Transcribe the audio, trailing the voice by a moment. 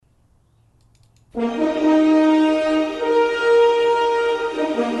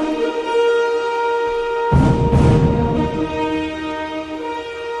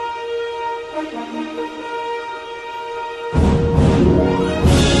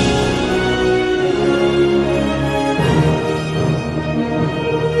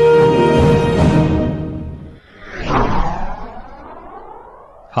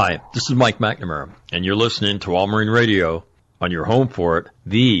This is Mike McNamara, and you're listening to All Marine Radio on your home for it,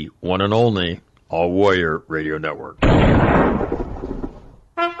 the one and only All Warrior Radio Network.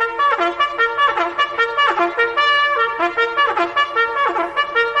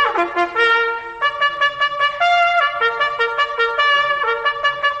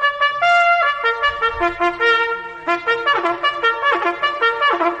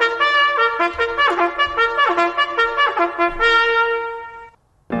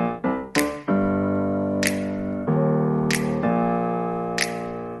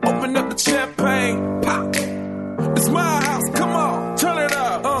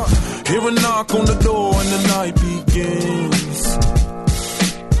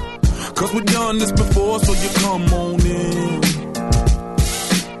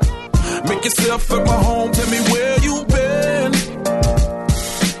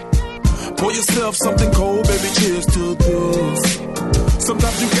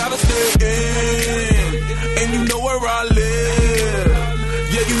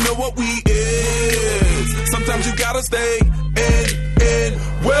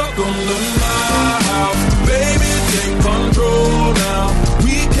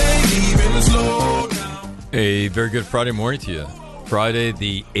 Good Friday morning to you. Friday,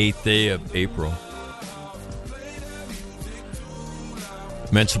 the 8th day of April.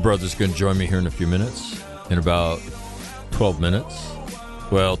 Mensa Brothers going to join me here in a few minutes. In about 12 minutes.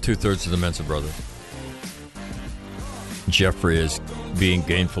 Well, 2/3 of the Mensa Brothers. Jeffrey is being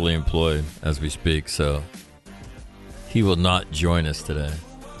gainfully employed as we speak, so he will not join us today.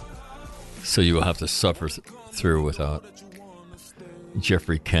 So you will have to suffer through without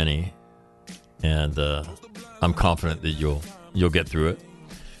Jeffrey Kenny. And I'm confident that you'll get through it.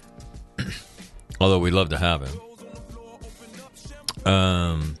 Although we love to have him.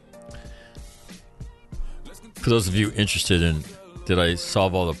 For those of you interested in, did I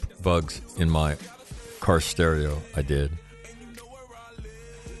solve all the bugs in my car stereo? I did.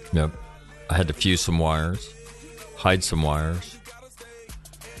 Yep. I had to fuse some wires, hide some wires,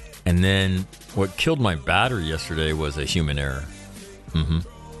 and then what killed my battery yesterday was a human error.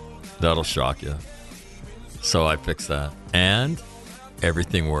 That'll shock you. So I fixed that. And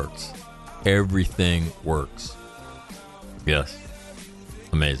everything works. Everything works. Yes.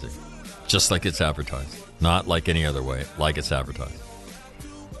 Amazing. Just like it's advertised. Not like any other way. Like it's advertised.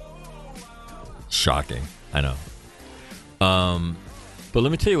 Shocking. I know. But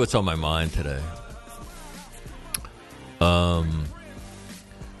let me tell you what's on my mind today. And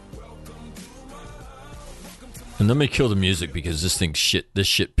let me kill the music because this shit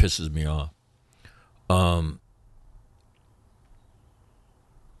pisses me off.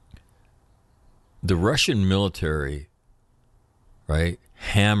 The Russian military, right,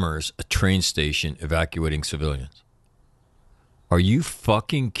 hammers a train station evacuating civilians. Are you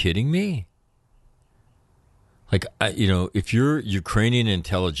fucking kidding me? Like, if you're Ukrainian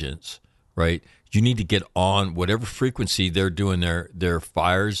intelligence, right, you need to get on whatever frequency they're doing their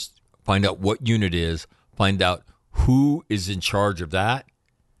fires, find out what unit is, find out who is in charge of that,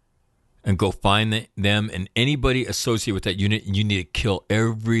 and go find them and anybody associated with that unit, and you need to kill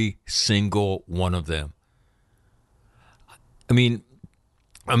every single one of them. I mean,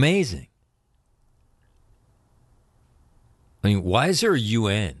 amazing. I mean, why is there a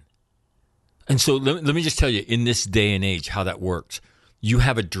UN? And so let me just tell you, in this day and age, how that works. You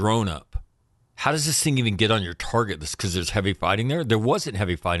have a drone up. How does this thing even get on your target list? Because there's heavy fighting there? There wasn't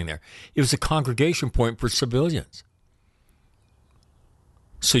heavy fighting there. It was a congregation point for civilians.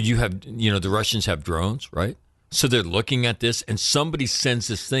 So you have, the Russians have drones, right? So they're looking at this, and somebody sends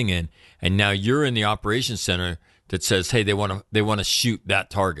this thing in, and now you're in the operations center that says, hey, they want to shoot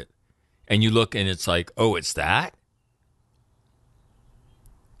that target. And you look, and it's like, oh, it's that?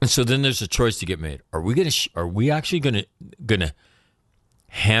 And so then there's a choice to get made. Are we actually gonna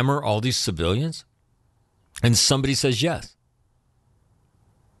hammer all these civilians? And somebody says yes.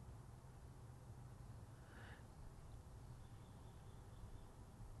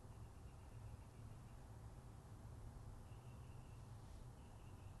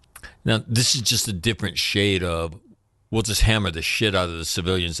 Now, this is just a different shade of, we'll just hammer the shit out of the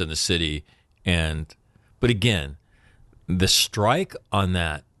civilians in the city. But again, the strike on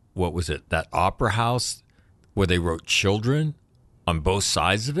that, what was it, that opera house where they wrote children on both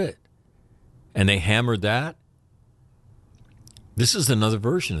sides of it, and they hammered that. This is another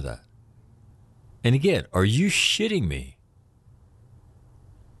version of that. And again, are you shitting me?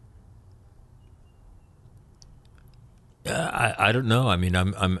 I don't know. I mean,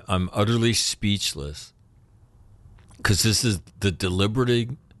 I'm utterly speechless because this is the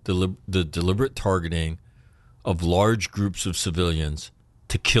deliberate targeting of large groups of civilians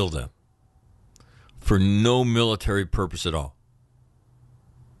to kill them for no military purpose at all.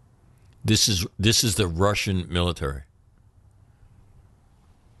 This is the Russian military.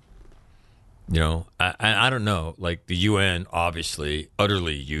 You know, I don't know. Like the UN, obviously,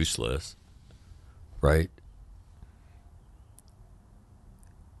 utterly useless, right?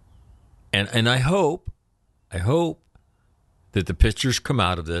 And I hope that the pictures come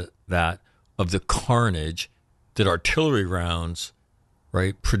out of the carnage that artillery rounds,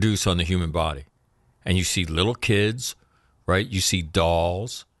 right, produce on the human body. And you see little kids, right? You see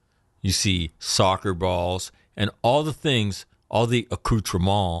dolls, you see soccer balls, and all the things, all the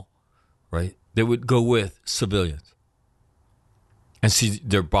accoutrements, right, that would go with civilians. And see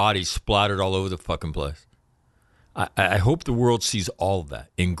their bodies splattered all over the fucking place. I hope the world sees all of that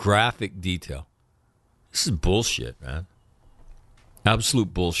in graphic detail. This is bullshit, man.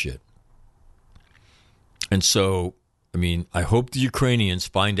 Absolute bullshit. And so, I mean, I hope the Ukrainians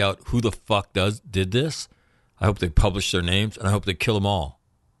find out who the fuck did this. I hope they publish their names, and I hope they kill them all.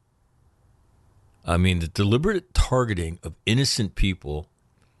 I mean, the deliberate targeting of innocent people,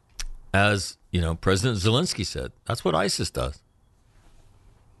 as, you know, President Zelensky said, that's what ISIS does.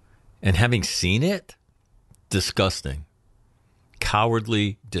 And having seen it, disgusting.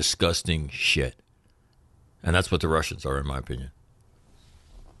 Cowardly, disgusting shit. And that's what the Russians are, in my opinion.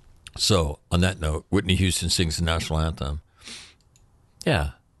 So, on that note, Whitney Houston sings the national anthem. Yeah.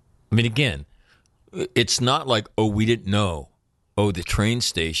 I mean, again, it's not like, oh, we didn't know. Oh, the train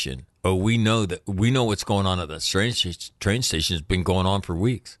station. Oh, we know what's going on at that train station has been going on for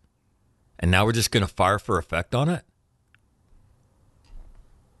weeks. And now we're just going to fire for effect on it?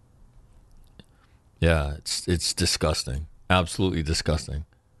 Yeah, it's disgusting. Absolutely disgusting.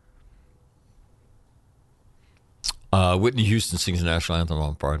 Whitney Houston sings the national anthem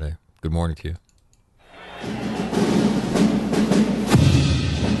on Friday. Good morning to you.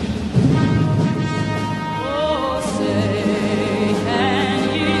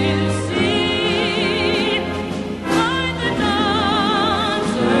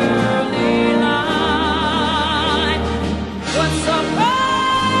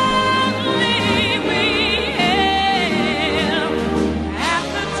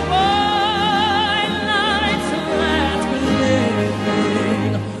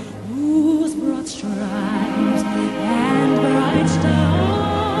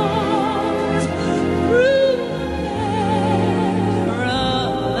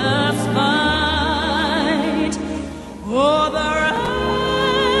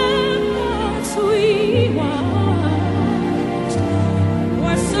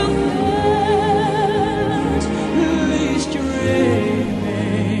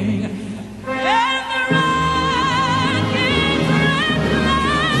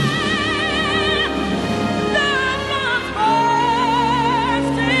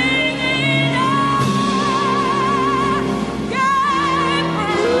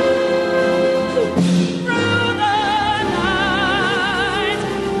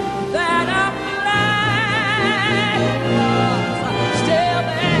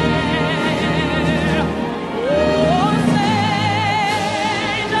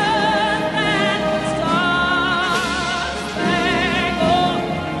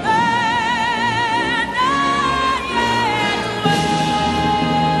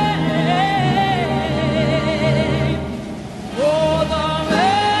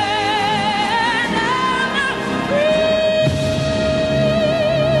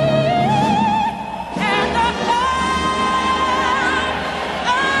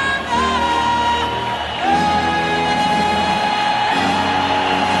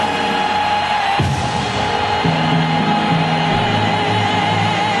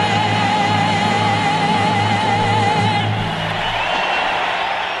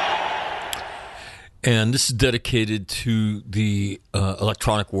 And this is dedicated to the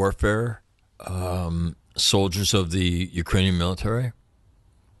electronic warfare soldiers of the Ukrainian military.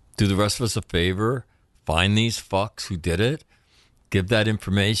 Do the rest of us a favor. Find these fucks who did it. Give that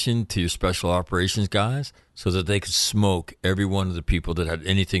information to your special operations guys so that they could smoke every one of the people that had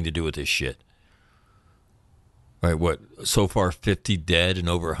anything to do with this shit. Right, what, so far 50 dead and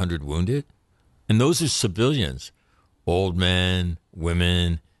over 100 wounded? And those are civilians. Old men,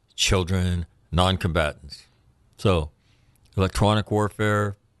 women, children, non-combatants. So, electronic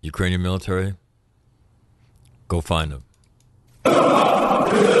warfare, Ukrainian military, go find them. We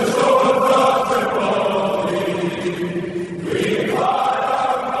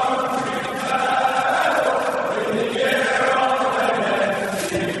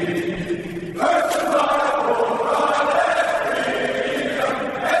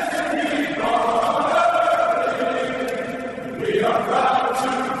are proud to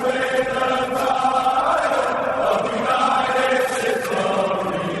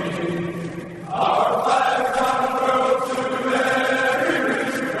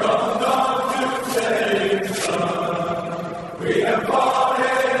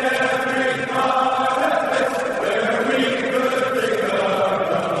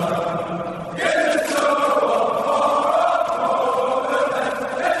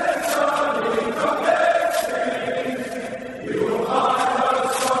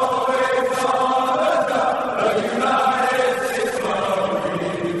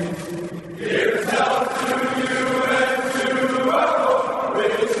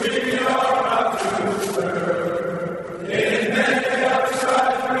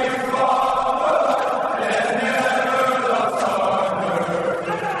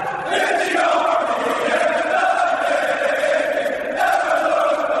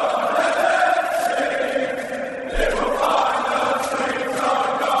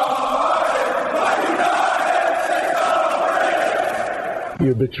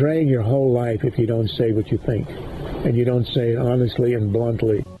You're betraying your whole life if you don't say what you think, and you don't say it honestly and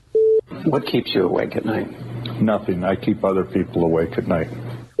bluntly. What keeps you awake at night? Nothing. I keep other people awake at night.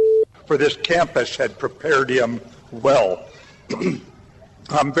 For this campus had prepared him well.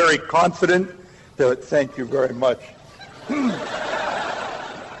 I'm very confident that, thank you very much.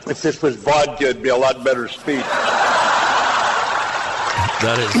 If this was vodka, it'd be a lot better speech.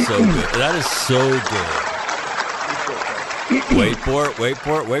 That is so good. That is so good. Wait for it, wait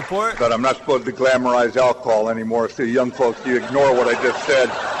for it, wait for it. But I'm not supposed to glamorize alcohol anymore, so young folks, you ignore what I just said.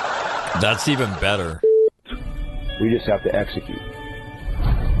 That's even better. We just have to execute.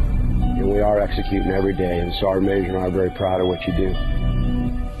 And we are executing every day, and Sergeant Major and I are very proud of what you do.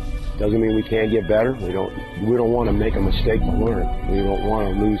 Doesn't mean we can't get better. We don't want to make a mistake to learn. We don't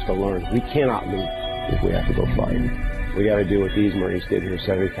want to lose to learn. We cannot lose if we have to go fight. We got to do what these Marines did here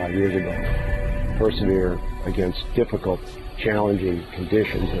 75 years ago. Persevere against difficult, challenging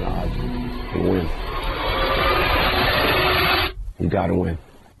conditions and odds and win. You got to win.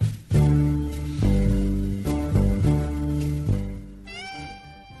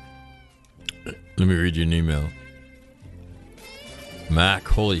 Let me read you an email. Mac,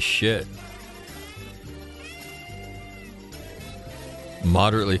 holy shit.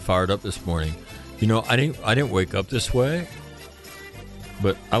 Moderately fired up this morning. You know, I didn't wake up this way,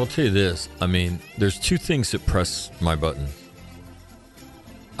 but I will tell you this. I mean, there's two things that press my button,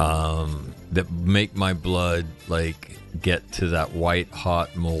 that make my blood like get to that white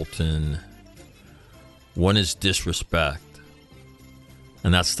hot molten. One is disrespect,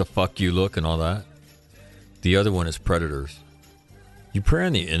 and that's the fuck you look and all that. The other one is predators. You prey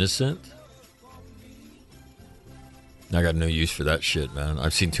on the innocent? I got no use for that shit, man.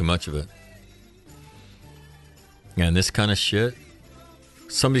 I've seen too much of it. And this kind of shit,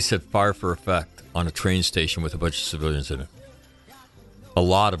 somebody said fire for effect on a train station with a bunch of civilians in it. A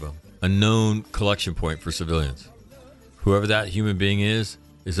lot of them. A known collection point for civilians. Whoever that human being is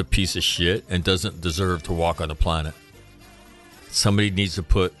a piece of shit and doesn't deserve to walk on the planet. Somebody needs to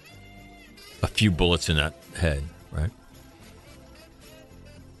put a few bullets in that head, right?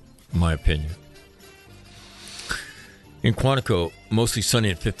 My opinion. In Quantico, mostly sunny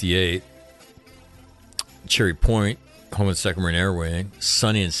at 58. Cherry Point, home of the 2nd Marine Air Wing,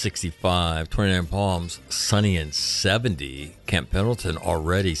 sunny and 65. 29 Palms, sunny and 70. Camp Pendleton,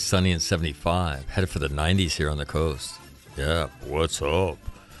 already sunny and 75. Headed for the 90s here on the coast. Yeah, what's up?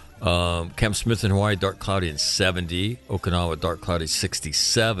 Camp Smith in Hawaii, dark cloudy and 70. Okinawa, dark cloudy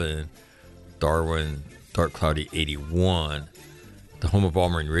 67. Darwin, dark cloudy 81. The home of All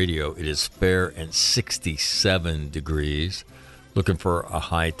Marine Radio, it is fair and 67 degrees. Looking for a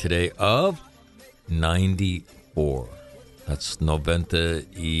high today of 94. That's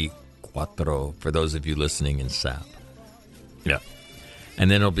 94 for those of you listening in SAP. Yeah.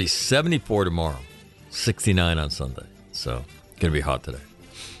 And then it'll be 74 tomorrow, 69 on Sunday. So, going to be hot today.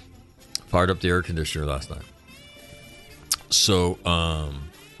 Fired up the air conditioner last night. So, all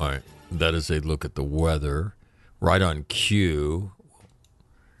right. That is a look at the weather. Right on cue.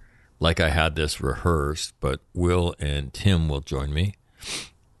 Like I had this rehearsed, but Will and Tim will join me.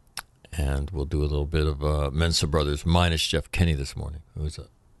 And we'll do a little bit of Mensa Brothers minus Jeff Kenny this morning, who's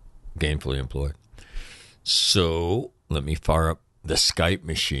gainfully employed. So let me fire up the Skype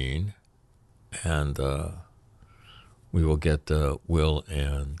machine, and we will get Will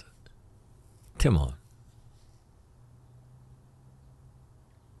and Tim on.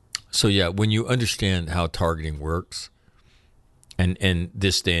 So yeah, when you understand how targeting works, and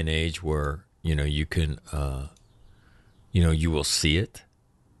this day and age where, you know, you can, you will see it,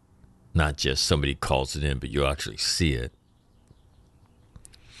 not just somebody calls it in, but you actually see it.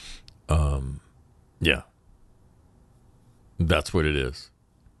 Yeah, that's what it is.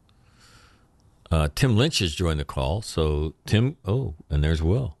 Tim Lynch has joined the call. So Tim, and there's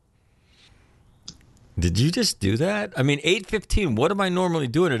Will. Did you just do that? I mean, 8:15. What am I normally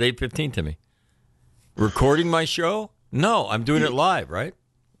doing at 8:15, Timmy? Recording my show? No, I'm doing it live, right?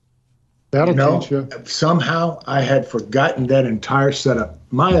 That'll teach you. Somehow I had forgotten that entire setup.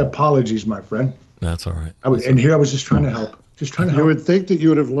 My apologies, my friend. That's all right. I was just trying to help. You would think that you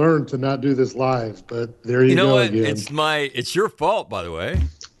would have learned to not do this live, but there you go. You know what? Again. It's your fault, by the way.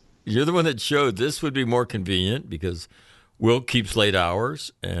 You're the one that showed this would be more convenient because Will keeps late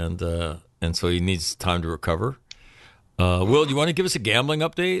hours, and so he needs time to recover. Will, do you want to give us a gambling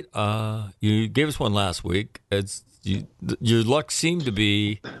update? You gave us one last week. Your luck seemed to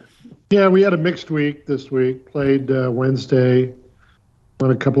be... Yeah, we had a mixed week this week. Played Wednesday, won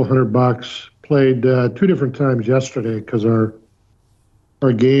a couple $100. Played 2 different times yesterday because our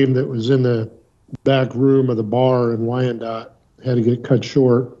game that was in the back room of the bar in Wyandotte had to get cut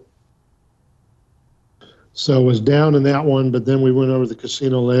short. So was down in that one, but then we went over to the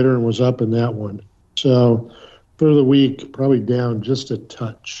casino later and was up in that one. So for the week, probably down just a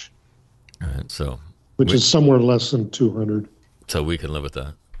touch. All right, which is somewhere less than 200. So we can live with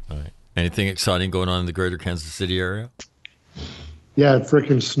that. All right. Anything exciting going on in the greater Kansas City area? Yeah, it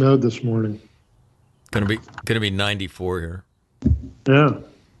freaking snowed this morning. Gonna be 94 here. Yeah.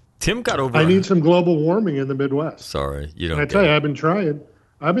 Tim got over. I need some global warming in the Midwest. Sorry, you don't. I tell you, I've been trying.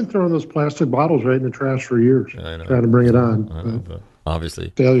 I've been throwing those plastic bottles right in the trash for years, trying to bring it on. I know, but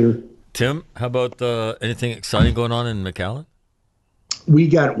obviously, failure. Tim, how about anything exciting going on in McAllen? We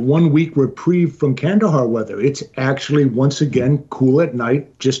got 1 week reprieve from Kandahar weather. It's actually once again cool at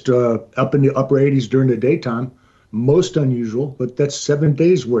night, just up in the upper 80s during the daytime. Most unusual, but that's 7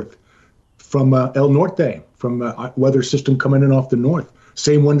 days worth from El Norte, from a weather system coming in off the north.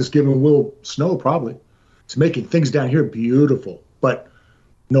 Same one that's giving a little snow, probably. It's making things down here beautiful, but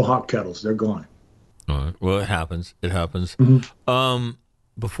no hot kettles. They're gone. All right. Well, it happens. It happens. Mm-hmm.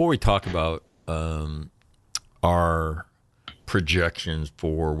 Before we talk about our projections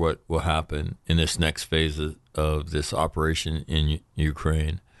for what will happen in this next phase of this operation in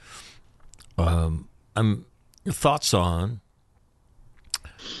Ukraine, your thoughts on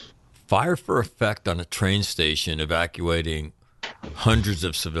fire for effect on a train station evacuating hundreds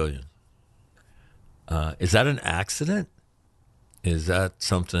of civilians. Is that an accident? Is that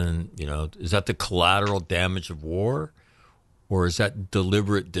something, is that the collateral damage of war? Or is that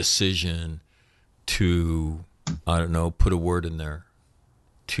deliberate decision to, I don't know, put a word in there,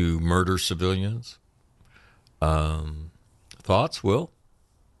 to murder civilians? Thoughts, Will?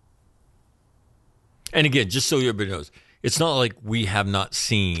 And again, just so everybody knows, it's not like we have not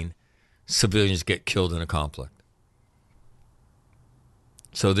seen civilians get killed in a conflict.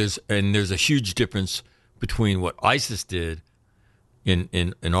 So there's a huge difference between what ISIS did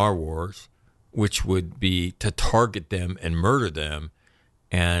in our wars, which would be to target them and murder them,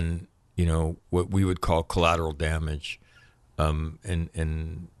 and what we would call collateral damage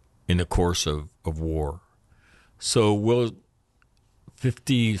in the course of war. So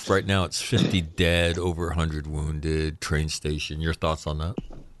 50 right now, it's 50 dead, over 100 wounded, train station. Your thoughts on that?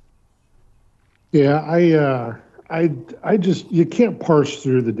 Yeah, I just, you can't parse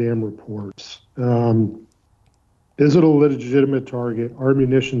through the damn reports. Is it a legitimate target? Are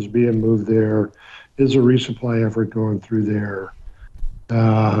munitions being moved there? Is a resupply effort going through there?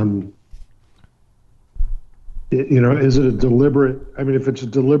 Is it a deliberate, if it's a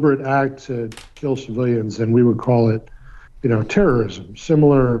deliberate act to kill civilians, then we would call it, terrorism.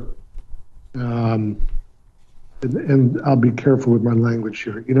 Similar, and I'll be careful with my language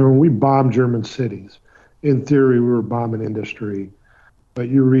here. When we bombed German cities, in theory, we were bombing industry. But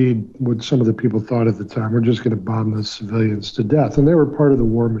you read what some of the people thought at the time, we're just going to bomb the civilians to death. And they were part of the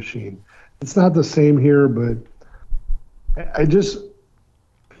war machine. It's not the same here, but I just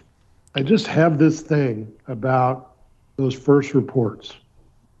have this thing about those first reports.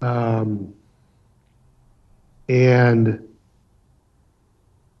 And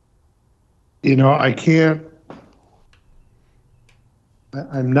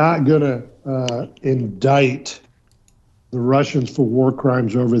I'm not going to indict the Russians for war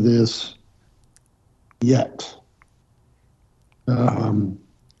crimes over this yet. But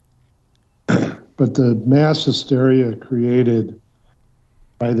the mass hysteria created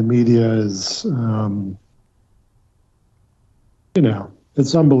by the media is,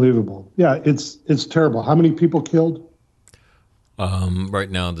 it's unbelievable. Yeah, it's terrible. How many people killed? Right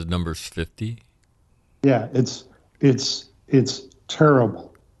now the number's 50. Yeah, it's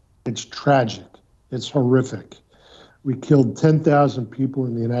terrible. It's tragic. It's horrific. We killed 10,000 people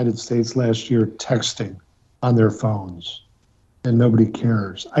in the United States last year texting on their phones, and nobody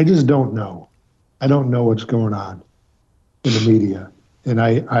cares. I just don't know. I don't know what's going on in the media, and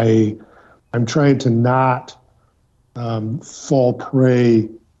I'm trying to not fall prey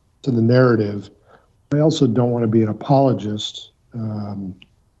to the narrative. I also don't want to be an apologist for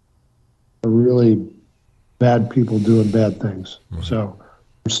really bad people doing bad things. Mm-hmm. So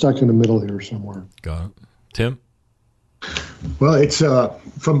I'm stuck in the middle here somewhere. Got it. Tim? Well, it's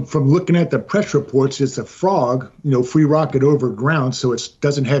from looking at the press reports, it's a frog, free rocket over ground, so it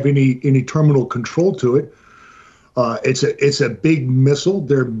doesn't have any terminal control to it. It's a big missile.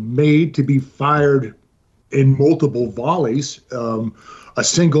 They're made to be fired in multiple volleys. A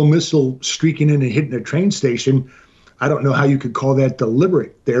single missile streaking in and hitting a train station, I don't know how you could call that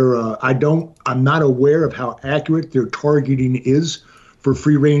deliberate. I'm not aware of how accurate their targeting is for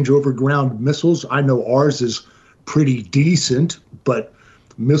free range over ground missiles. I know ours is pretty decent, but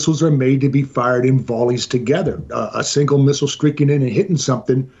missiles are made to be fired in volleys together. A single missile streaking in and hitting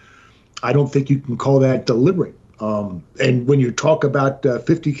something, I don't think you can call that deliberate. And when you talk about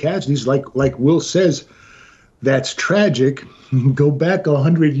 50 casualties, like Will says, that's tragic. Go back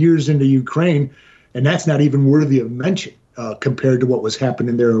 100 years into Ukraine, and that's not even worthy of mention compared to what was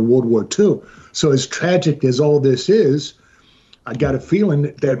happening there in World War II. So as tragic as all this is, I got a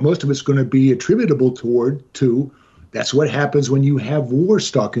feeling that most of it's going to be attributable to that's what happens when you have war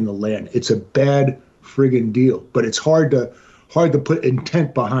stalking the land. It's a bad friggin' deal, but it's hard to put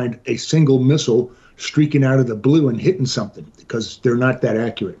intent behind a single missile streaking out of the blue and hitting something because they're not that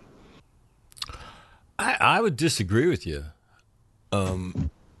accurate. I would disagree with you.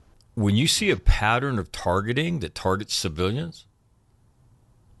 When you see a pattern of targeting that targets civilians,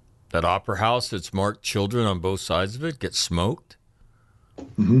 that opera house that's marked children on both sides of it gets smoked.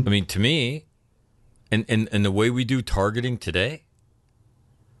 Mm-hmm. I mean, to me, and the way we do targeting today,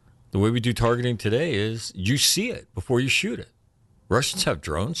 is you see it before you shoot it. Russians have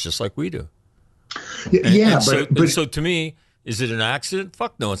drones just like we do. So to me, is it an accident?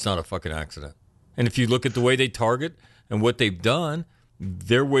 Fuck no, it's not a fucking accident. And if you look at the way they target and what they've done,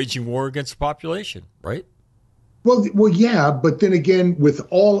 they're waging war against the population, right? Well, yeah, but then again, with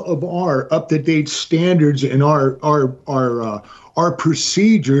all of our up-to-date standards and our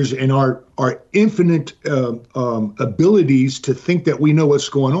procedures and our infinite abilities to think that we know what's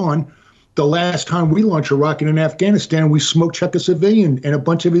going on, the last time we launched a rocket in Afghanistan, we smoke checked a civilian and a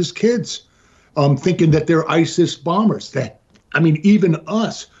bunch of his kids, thinking that they're ISIS bombers. Even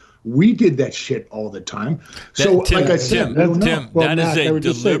us. We did that shit all the time. So, Tim, like I said, that is a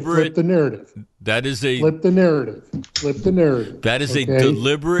deliberate. Flip the narrative. That is a flip the narrative. Flip the narrative. That is a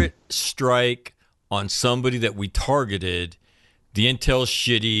deliberate strike on somebody that we targeted. The intel's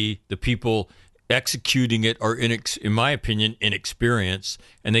shitty. The people executing it are, in my opinion, inexperienced,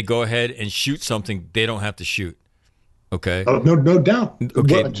 and they go ahead and shoot something they don't have to shoot. Okay. Oh, no doubt.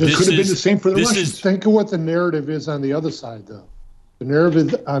 Okay. It could have been the same for the Russians. Think of what the narrative is on the other side, though. The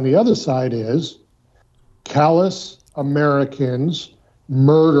narrative on the other side is callous Americans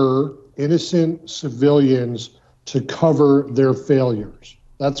murder innocent civilians to cover their failures.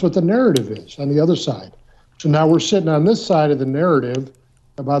 That's what the narrative is on the other side. So now we're sitting on this side of the narrative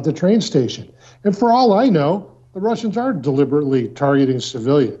about the train station. And for all I know, the Russians are deliberately targeting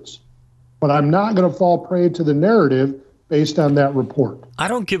civilians. But I'm not going to fall prey to the narrative based on that report. I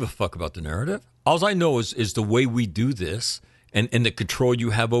don't give a fuck about the narrative. All I know is the way we do this. And the control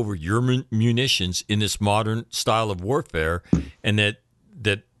you have over your munitions in this modern style of warfare, and that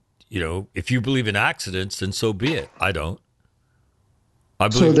if you believe in accidents, then so be it. I don't.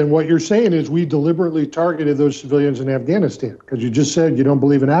 So then what you're saying is we deliberately targeted those civilians in Afghanistan because you just said you don't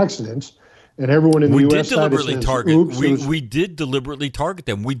believe in accidents, and everyone in the U.S. We did deliberately target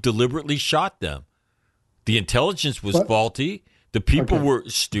them. We deliberately shot them. The intelligence was faulty. The people were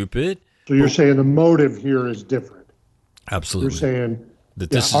stupid. So you're saying the motive here is different. Absolutely. You're saying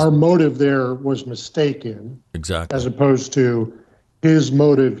that our motive there was mistaken. Exactly. As opposed to his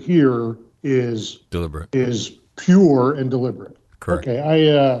motive here is deliberate, is pure and deliberate. Correct. Okay.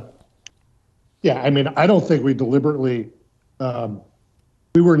 I don't think we deliberately,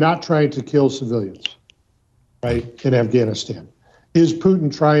 we were not trying to kill civilians, right, in Afghanistan. Is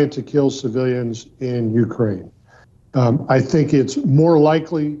Putin trying to kill civilians in Ukraine? I think it's more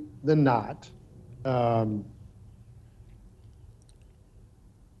likely than not.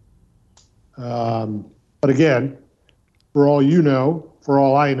 But again, for all you know, for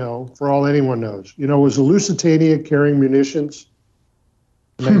all I know, for all anyone knows, was the Lusitania carrying munitions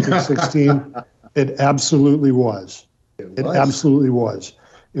in 1916? It absolutely was. It absolutely was.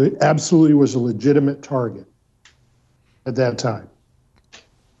 It absolutely was a legitimate target at that time.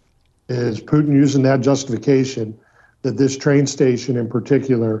 Is Putin using that justification that this train station in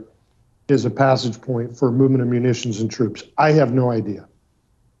particular is a passage point for movement of munitions and troops? I have no idea.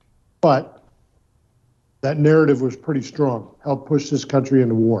 But that narrative was pretty strong, helped push this country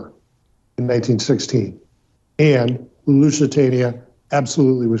into war in 1916. And Lusitania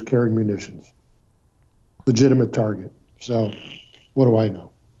absolutely was carrying munitions. Legitimate target. So what do I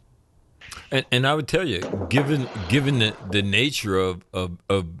know? And I would tell you, given the nature of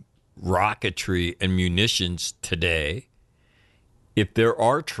rocketry and munitions today, if there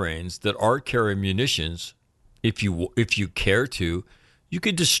are trains that are carrying munitions, if you care to, you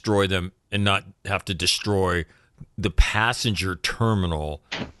could destroy them and not have to destroy the passenger terminal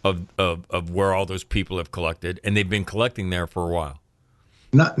of where all those people have collected, and they've been collecting there for a while.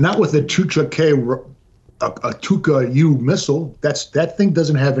 Not with a Tuka-U missile. That thing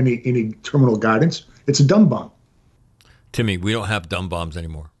doesn't have any terminal guidance. It's a dumb bomb. Timmy, we don't have dumb bombs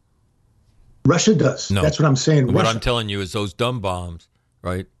anymore. Russia does. No. That's what I'm saying. What Russia. I'm telling you is those dumb bombs,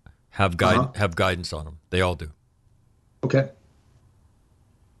 right, have guidance on them. They all do. Okay.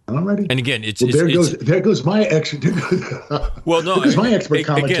 I'm ready. And again, it's there goes my expert. Well, no, there goes my expert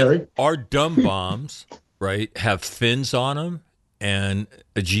commentary. Again, our dumb bombs, right, have fins on them and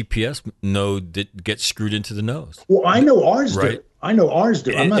a GPS node that gets screwed into the nose. Well, I know ours right? do.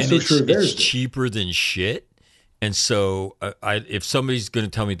 I'm not so sure theirs It's cheaper than shit. And so, if somebody's going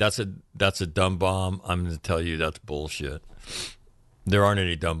to tell me that's a dumb bomb, I'm going to tell you that's bullshit. There aren't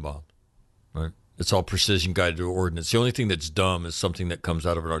any dumb bombs, right? It's all precision guided ordnance. The only thing that's dumb is something that comes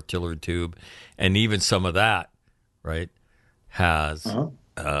out of an artillery tube, and even some of that, right,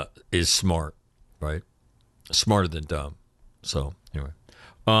 is smart, right? Smarter than dumb. So anyway,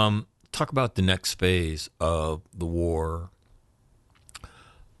 talk about the next phase of the war.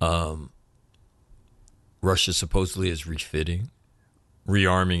 Russia supposedly is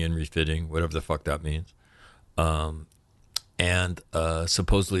rearming and refitting, whatever the fuck that means. And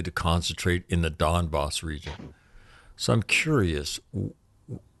supposedly to concentrate in the Donbass region. So I'm curious,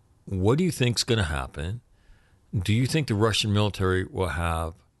 what do you think is going to happen? Do you think the Russian military will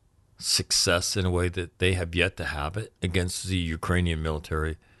have success in a way that they have yet to have it against the Ukrainian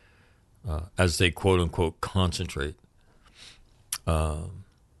military as they quote-unquote concentrate?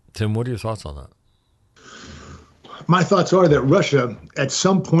 Tim, what are your thoughts on that? My thoughts are that Russia, at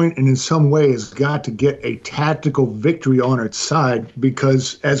some point and in some way, has got to get a tactical victory on its side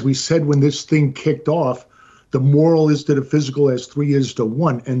because, as we said when this thing kicked off, the moral is to the physical as 3 is to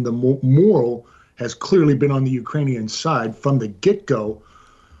 1, and the moral has clearly been on the Ukrainian side from the get-go.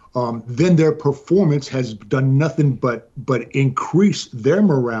 Then their performance has done nothing but increase their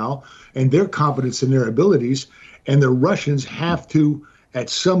morale and their confidence in their abilities, and the Russians have to, at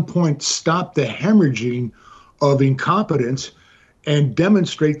some point, stop the hemorrhaging of incompetence and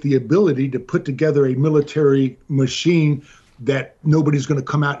demonstrate the ability to put together a military machine that nobody's going to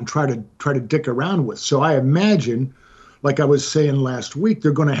come out and try to dick around with. So I imagine, like I was saying last week,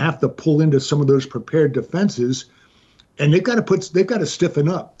 they're going to have to pull into some of those prepared defenses, and they've got to stiffen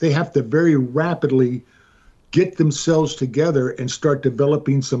up. They have to very rapidly get themselves together and start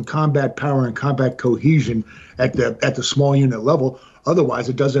developing some combat power and combat cohesion at the small unit level. Otherwise,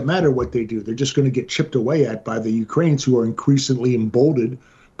 it doesn't matter what they do. They're just going to get chipped away at by the Ukrainians, who are increasingly emboldened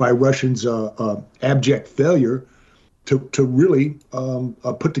by Russians' abject failure to really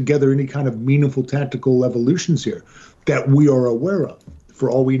put together any kind of meaningful tactical evolutions here that we are aware of.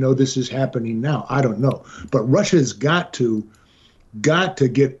 For all we know, this is happening now. I don't know. But Russia's got to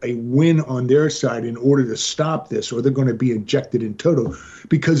get a win on their side in order to stop this, or they're going to be ejected in total,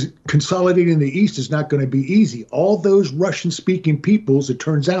 because consolidating the East is not going to be easy. All those Russian-speaking peoples, it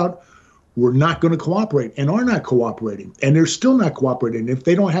turns out, were not going to cooperate and are not cooperating, and they're still not cooperating. If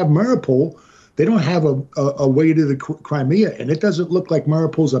they don't have Mariupol, they don't have a way to the Crimea, and it doesn't look like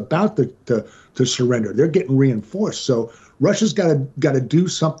Mariupol's about to surrender. They're getting reinforced. So Russia's got to do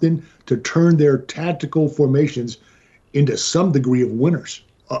something to turn their tactical formations into some degree of winners.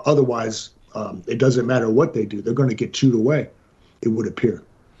 Otherwise, it doesn't matter what they do. They're going to get chewed away, it would appear.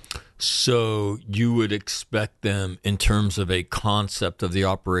 So you would expect them, in terms of a concept of the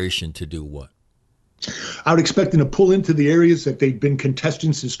operation, to do what? I would expect them to pull into the areas that they've been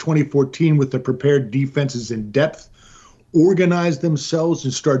contesting since 2014 with the prepared defenses in depth, organize themselves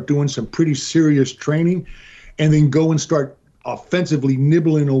and start doing some pretty serious training, and then go and start offensively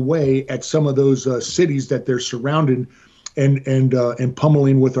nibbling away at some of those cities that they're surrounding and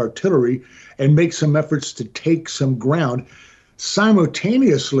pummeling with artillery, and make some efforts to take some ground.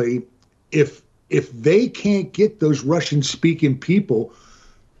 Simultaneously, if they can't get those Russian-speaking people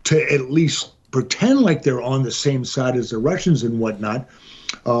to at least pretend like they're on the same side as the Russians and whatnot,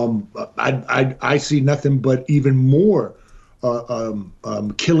 I see nothing but even more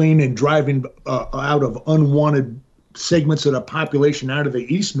killing and driving out of unwanted segments of the population out of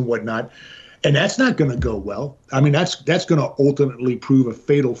the East and whatnot. And that's not going to go well. I mean, that's going to ultimately prove a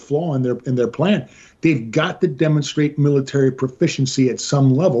fatal flaw in their plan. They've got to demonstrate military proficiency at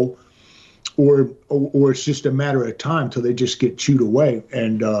some level, or it's just a matter of time till they just get chewed away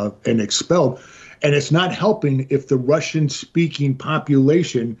and expelled. And it's not helping if the Russian-speaking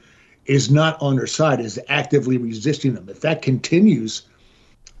population is not on their side, is actively resisting them. If that continues,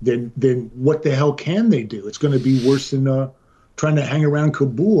 then what the hell can they do? It's going to be worse than trying to hang around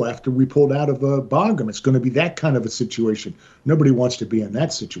Kabul after we pulled out of Bagram. It's going to be that kind of a situation. Nobody wants to be in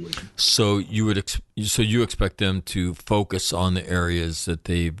that situation. So you expect them to focus on the areas that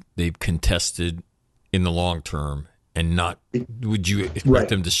they've contested in the long term, and not? Would you expect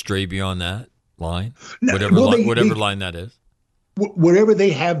them to stray beyond that? line, No, whatever well, whatever line that is. Wherever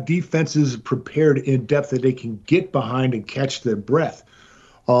they have defenses prepared in depth that they can get behind and catch their breath.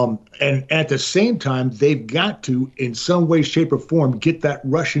 And at the same time, they've got to, in some way, shape, or form, get that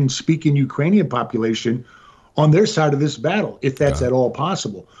Russian-speaking Ukrainian population on their side of this battle, if that's at all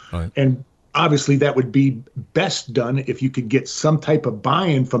possible. Right. And obviously, that would be best done if you could get some type of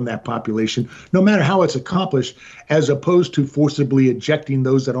buy-in from that population, no matter how it's accomplished, as opposed to forcibly ejecting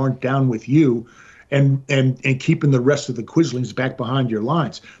those that aren't down with you and keeping the rest of the Quislings back behind your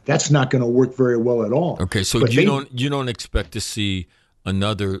lines. That's not going to work very well at all. Okay, so you don't expect to see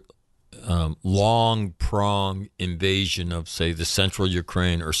another long-pronged invasion of, say, the central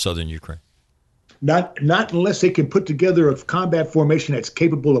Ukraine or southern Ukraine? Not unless they can put together a combat formation that's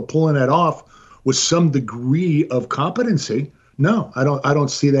capable of pulling that off with some degree of competency. No, I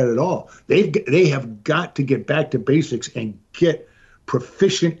don't see that at all. They have got to get back to basics and get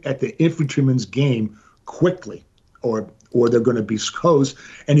proficient at the infantryman's game quickly, or they're going to be hosed.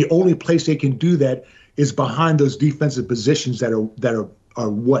 And the only place they can do that is behind those defensive positions that are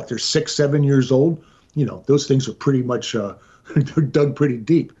what, they're 6-7 years old. You know, those things are pretty much they're dug pretty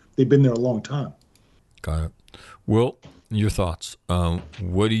deep. They've been there a long time. Got it. Will, your thoughts?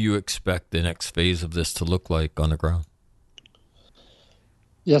 What do you expect the next phase of this to look like on the ground?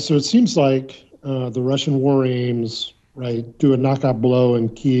 Yeah, so it seems like the Russian war aims, right, do a knockout blow in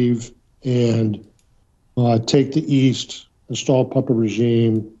Kyiv and take the east, install a puppet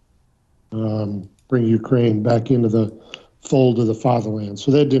regime, bring Ukraine back into the fold of the fatherland. So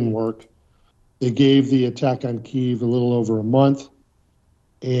that didn't work. They gave the attack on Kyiv a little over a month,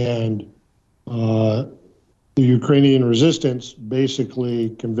 and the Ukrainian resistance basically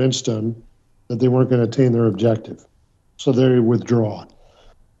convinced them that they weren't going to attain their objective. So they withdraw.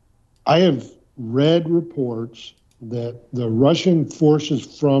 I have read reports that the Russian forces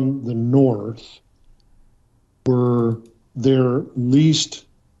from the north were their least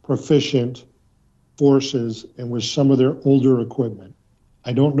proficient forces and with some of their older equipment.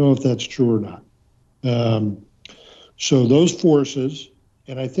 I don't know if that's true or not. So those forces,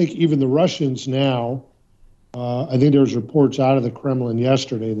 and I think even the Russians now, I think there was reports out of the Kremlin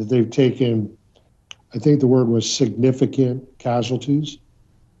yesterday that they've taken, I think the word was significant casualties.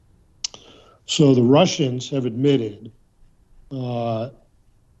 So the Russians have admitted that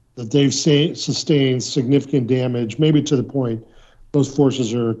they've sustained significant damage, maybe to the point those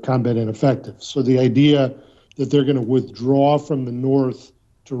forces are combat ineffective. So the idea that they're going to withdraw from the north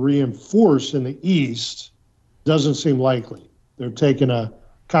to reinforce in the east doesn't seem likely. They're taking a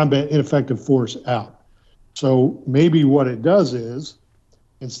combat ineffective force out. So maybe what it does is,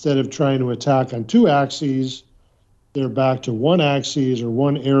 instead of trying to attack on two axes, they're back to one axis or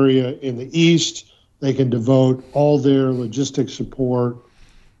one area in the east. They can devote all their logistic support,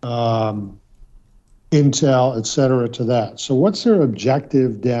 intel, et cetera, to that. So what's their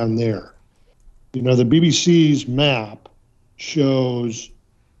objective down there? You know, the BBC's map shows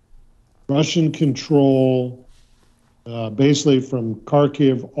Russian control basically from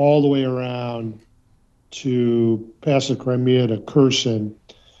Kharkiv all the way around to past the Crimea to Kherson.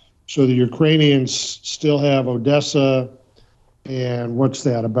 So the Ukrainians still have Odessa and what's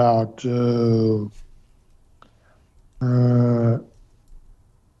that, about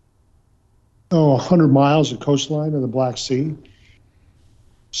 100 miles of coastline of the Black Sea.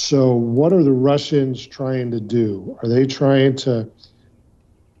 So what are the Russians trying to do? Are they trying to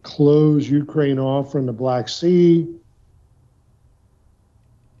close Ukraine off from the Black Sea?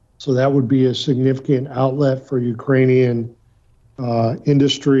 So that would be a significant outlet for Ukrainian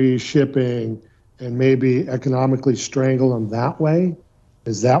industry, shipping, and maybe economically strangle them that way?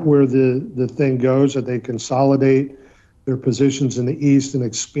 Is that where the thing goes, that they consolidate their positions in the east and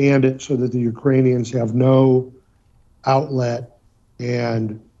expand it so that the Ukrainians have no outlet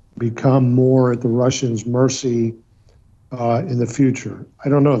and become more at the Russians' mercy in the future? I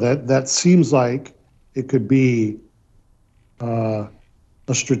don't know. That seems like it could be a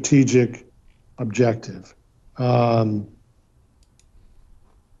strategic objective. I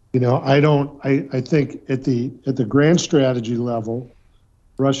think at the grand strategy level,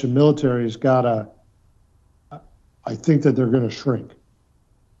 Russian military has got to, I think that they're going to shrink.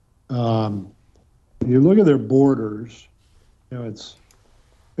 When you look at their borders, it's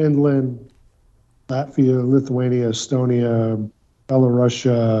Finland, Latvia, Lithuania, Estonia, Belarus,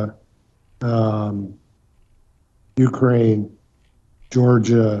 Ukraine,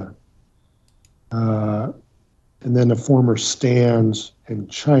 Georgia, and then the former stands in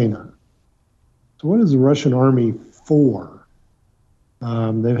China. So what is the Russian army for?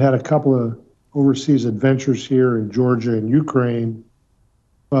 They've had a couple of overseas adventures here in Georgia and Ukraine,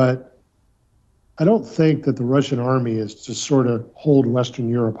 but I don't think that the Russian army is to sort of hold Western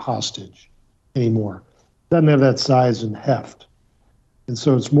Europe hostage anymore. It doesn't have that size and heft. And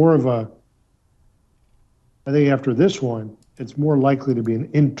so it's more of a, I think after this one, it's more likely to be an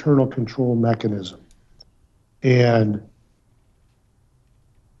internal control mechanism. And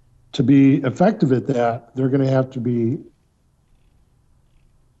to be effective at that, they're going to have to be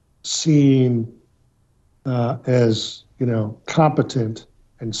seen as, competent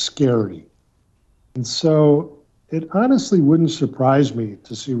and scary. And so it honestly wouldn't surprise me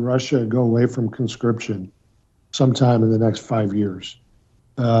to see Russia go away from conscription sometime in the next 5 years.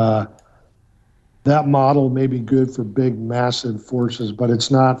 That model may be good for big, massive forces, but it's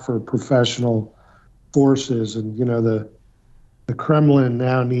not for professional forces. And, the Kremlin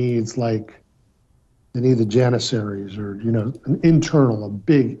now needs they need the Janissaries or, a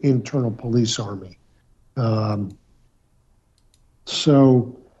big internal police army.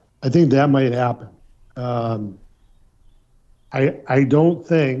 So I think that might happen. I don't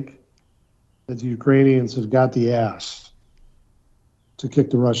think that the Ukrainians have got the ass to kick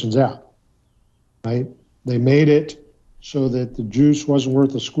the Russians out, right? They made it so that the juice wasn't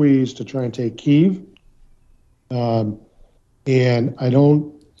worth the squeeze to try and take Kyiv. And I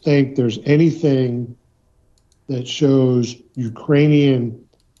don't think there's anything that shows Ukrainian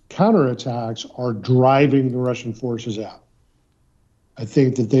counterattacks are driving the Russian forces out. I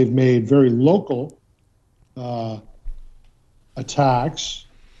think that they've made very local attacks,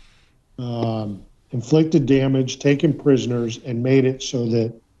 inflicted damage, taken prisoners, and made it so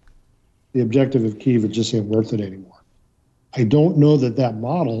that the objective of Kyiv just ain't worth it anymore. I don't know that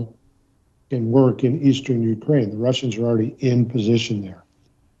model can work in eastern Ukraine. The Russians are already in position there.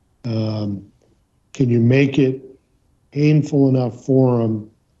 Can you make it painful enough for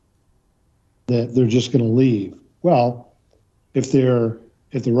them that they're just going to leave? Well, if the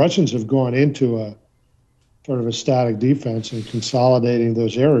Russians have gone into a sort of a static defense and consolidating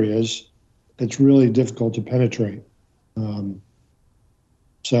those areas, it's really difficult to penetrate.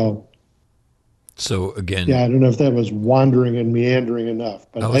 So again, yeah, I don't know if that was wandering and meandering enough,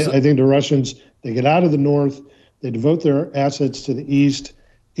 but I think the Russians, they get out of the north, they devote their assets to the east.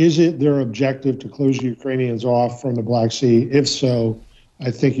 Is it their objective to close the Ukrainians off from the Black Sea? If so, I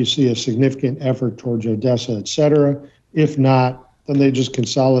think you see a significant effort towards Odessa, et cetera. If not, then they just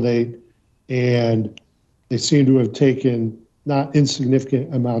consolidate, and they seem to have taken not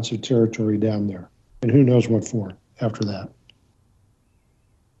insignificant amounts of territory down there. And who knows what for after that.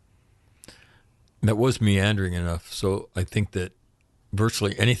 That was meandering enough, so I think that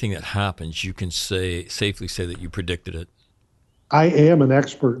virtually anything that happens, you can safely say that you predicted it. I am an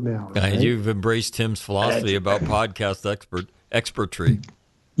expert now. Right? You've embraced Tim's philosophy about podcast expertry.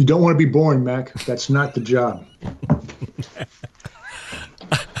 You don't want to be boring, Mac. That's not the job.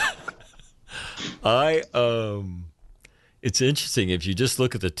 It's interesting if you just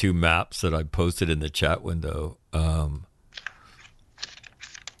look at the two maps that I posted in the chat window.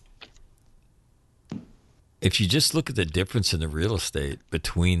 If you just look at the difference in the real estate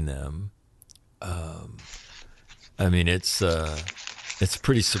between them, it's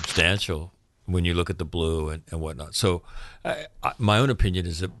pretty substantial when you look at the blue and whatnot. So my own opinion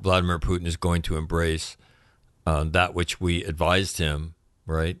is that Vladimir Putin is going to embrace that which we advised him,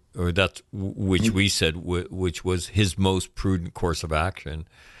 right? Or that's which we said, which was his most prudent course of action.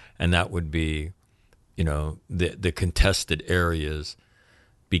 And that would be, the contested areas,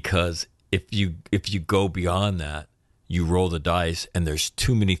 because if you go beyond that, you roll the dice, and there's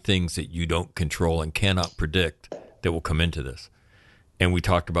too many things that you don't control and cannot predict that will come into this. And we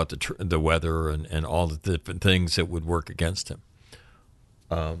talked about the weather and all the different things that would work against him.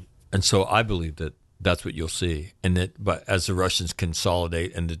 And so I believe that that's what you'll see. But as the Russians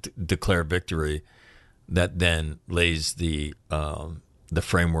consolidate and declare victory, that then lays the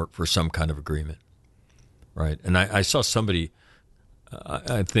framework for some kind of agreement, right? And I saw somebody.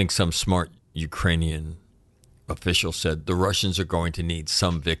 I think some smart Ukrainian official said the Russians are going to need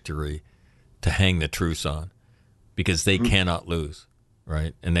some victory to hang the truce on, because they cannot lose,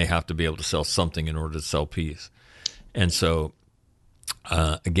 right? And they have to be able to sell something in order to sell peace. And so,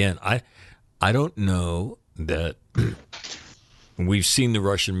 again, I don't know that we've seen the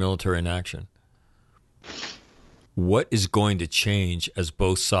Russian military in action. What is going to change as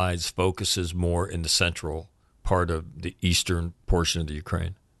both sides focuses more in the central part of the eastern portion of the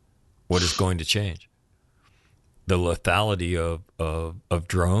Ukraine? What is going to change? The lethality of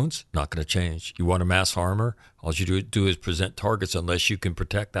drones, not going to change. You want a mass armor, all you do is present targets unless you can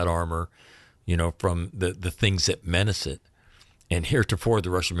protect that armor, from the things that menace it. And heretofore, the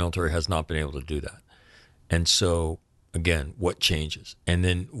Russian military has not been able to do that. And so again, what changes? And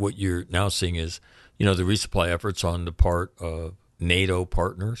then what you're now seeing is, the resupply efforts on the part of NATO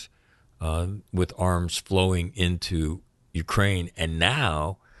partners with arms flowing into Ukraine. And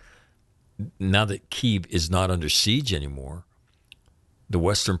now that Kyiv is not under siege anymore, the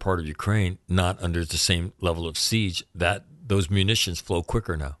western part of Ukraine not under the same level of siege, that those munitions flow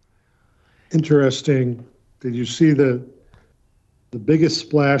quicker now. Interesting. Did you see the biggest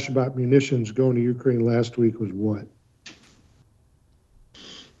splash about munitions going to Ukraine last week was what?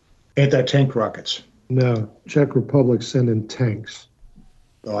 Anti-tank rockets. No, Czech Republic sending tanks.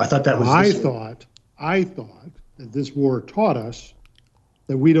 Oh, I thought that was. I thought that this war taught us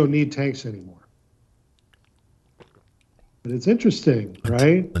that we don't need tanks anymore. But it's interesting,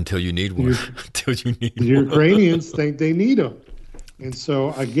 right? Until you need one. Until you need the one. Ukrainians think they need them. And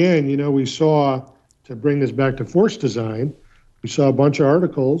so, again, we saw, to bring this back to force design, we saw a bunch of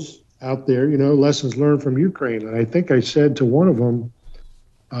articles out there, lessons learned from Ukraine. And I think I said to one of them,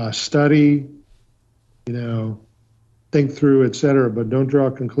 study, think through, et cetera, but don't draw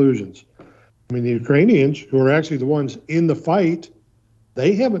conclusions. I mean, the Ukrainians, who are actually the ones in the fight,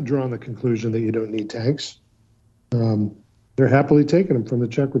 they haven't drawn the conclusion that you don't need tanks. They're happily taking them from the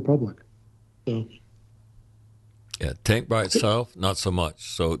Czech Republic. So, yeah, tank by itself, not so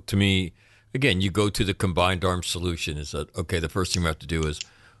much. So to me, again, you go to the combined arms solution. Is that okay? The first thing we have to do is,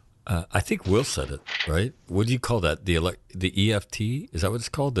 I think Will said it right. What do you call that? The EFT? Is that what it's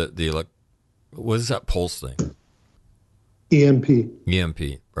called? What is that pulse thing? EMP,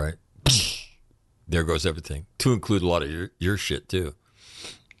 right? There goes everything. To include a lot of your shit too.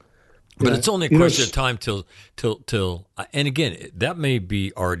 But it's only a question of time till, and again, that may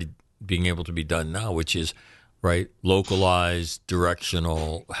be already being able to be done now, which is, right, localized,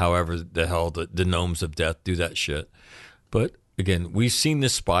 directional, however the hell the gnomes of death do that shit. But again, we've seen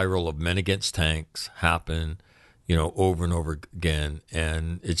this spiral of men against tanks happen, over and over again,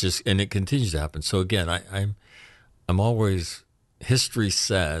 and it continues to happen. So again, I'm always, history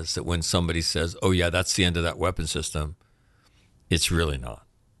says that when somebody says, "Oh yeah, that's the end of that weapon system," it's really not.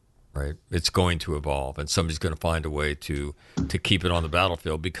 Right, it's going to evolve, and somebody's going to find a way to keep it on the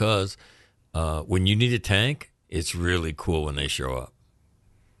battlefield, because when you need a tank, it's really cool when they show up.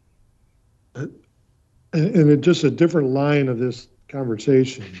 And it's just a different line of this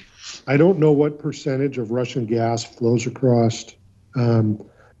conversation. I don't know what percentage of Russian gas flows across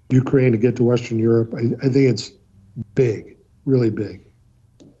Ukraine to get to Western Europe. I think it's big, really big.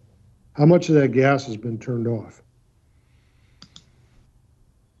 How much of that gas has been turned off?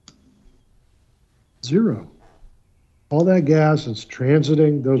 Zero. All that gas is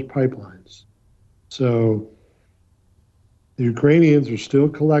transiting those pipelines. So the Ukrainians are still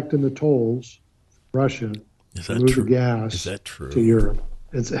collecting the tolls from Russia to move the gas to Europe.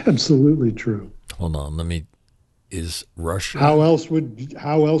 It's absolutely true. Hold on, is Russia? How else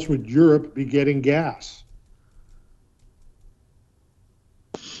would Europe be getting gas?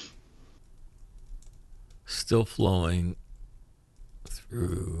 Still flowing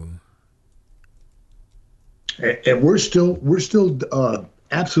through. And we're still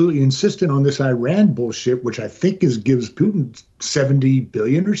absolutely insistent on this Iran bullshit, which I think gives Putin $70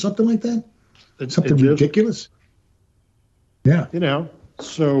 billion or something like that. Something ridiculous. Yeah.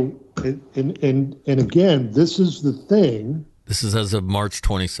 So and again, this is the thing. This is as of March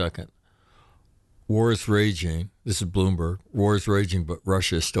 22nd. War is raging. This is Bloomberg. War is raging, but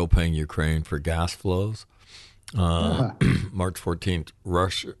Russia is still paying Ukraine for gas flows. March 14th,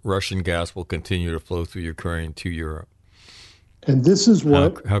 Russian gas will continue to flow through Ukraine to Europe. And this is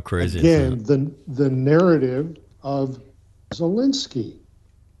what, how crazy again, is that? the narrative of Zelensky.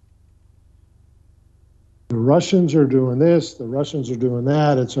 The Russians are doing this, the Russians are doing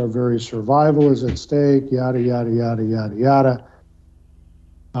that, it's our very survival is at stake, yada, yada, yada, yada, yada.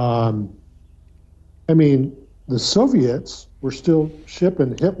 The Soviets were still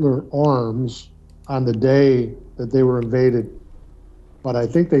shipping Hitler arms on the day that they were invaded, but I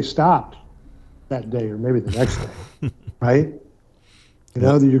think they stopped that day or maybe the next day, right?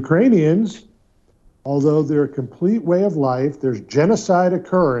 The Ukrainians, although they're a complete way of life, there's genocide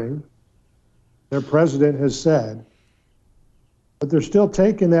occurring, their president has said, but they're still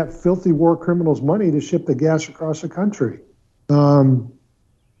taking that filthy war criminals' money to ship the gas across the country. I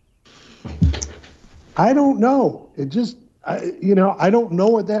don't know. I don't know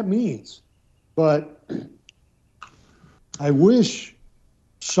what that means. But I wish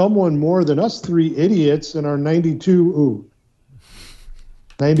someone more than us three idiots and our 94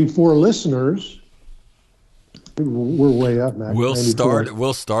 listeners. We're way up, Mac.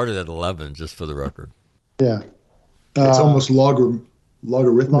 We'll start it at 11, just for the record. Yeah. It's almost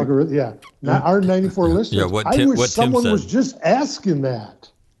Logarithmic. Yeah. Not our 94 listeners. Yeah, what I Tim- wish what Tim someone said. was just asking that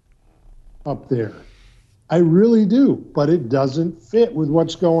up there. I really do, but it doesn't fit with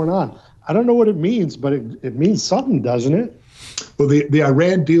what's going on. I don't know what it means, but it means something, doesn't it? Well, the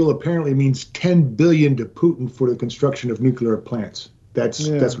Iran deal apparently means $10 billion to Putin for the construction of nuclear plants. That's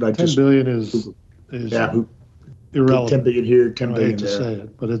what I just. $10 billion is irrelevant. 10 billion here, 10 I billion hate to there. say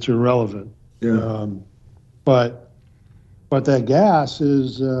it, but it's irrelevant. Yeah. But that gas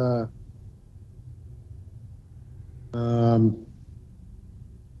is.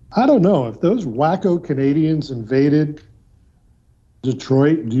 I don't know if those wacko Canadians invaded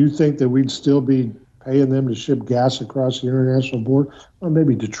Detroit. Do you think that we'd still be paying them to ship gas across the international border? Or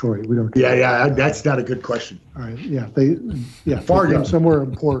maybe Detroit. We don't. Yeah. That's not a good question. All right. Yeah. Fargo. Somewhere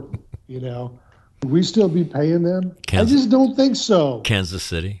important. Would we still be paying them? Kansas. I just don't think so. Kansas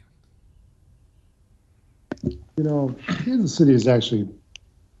City. Kansas City is actually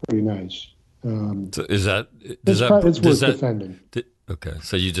pretty nice. So is that It's worth defending. Okay,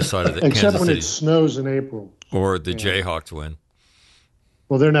 so you decided that Except Kansas when City it snows in April. or the Jayhawks win.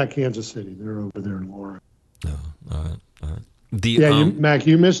 Well, they're not Kansas City. They're over there in Laura. No, all right. Mac,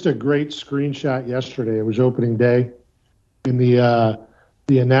 you missed a great screenshot yesterday. It was opening day, and the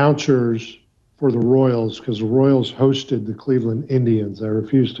announcers for the Royals, because the Royals hosted the Cleveland Indians. I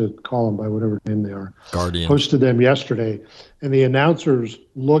refuse to call them by whatever name they are. Guardians. Hosted them yesterday, and the announcers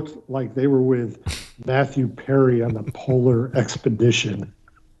looked like they were with Matthew Perry on the Polar Expedition,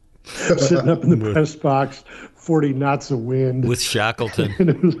 sitting up in the press box, 40 knots of wind. with Shackleton. And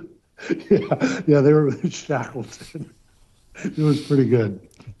it was, they were with Shackleton. It was pretty good.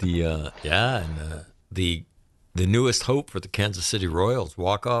 The newest hope for the Kansas City Royals,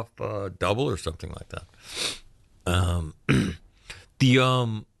 walk-off double or something like that.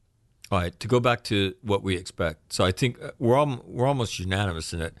 All right, to go back to what we expect. So I think we're almost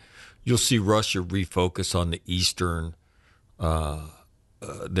unanimous in that you'll see Russia refocus on the eastern,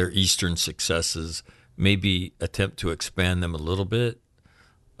 their eastern successes, maybe attempt to expand them a little bit,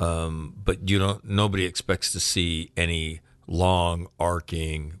 but nobody expects to see any long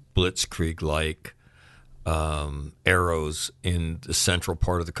arcing blitzkrieg-like arrows in the central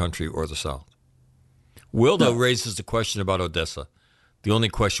part of the country or the south. Wildo raises the question about Odessa. The only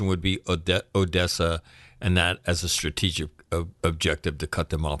question would be Odessa, and that as a strategic objective to cut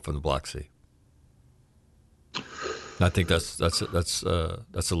them off from the Black Sea. I think that's a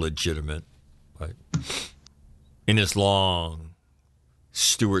legitimate, right? In his long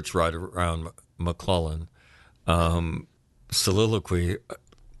Stewart's ride around McClellan soliloquy,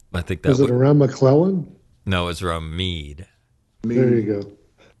 I think that was it around McClellan? No, it's around Meade. There you go.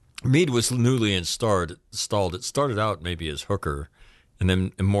 Meade was newly installed. It started out maybe as Hooker, and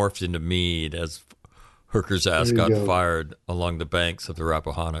then it morphed into Meade as Hooker's ass got fired along the banks of the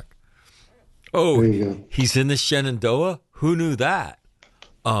Rappahannock. Oh, he's in the Shenandoah? Who knew that?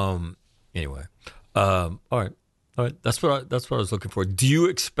 Anyway, all right. That's what I was looking for. Do you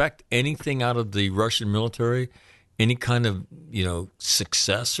expect anything out of the Russian military? Any kind of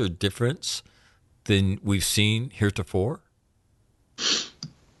success or difference than we've seen heretofore?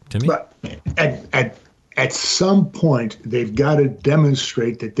 Timmy? But at some point, they've got to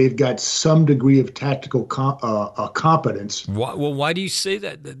demonstrate that they've got some degree of tactical competence. Why do you say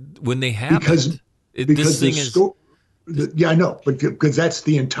that when they haven't? Because I know, but because that's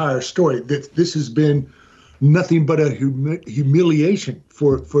the entire story. This has been nothing but a humiliation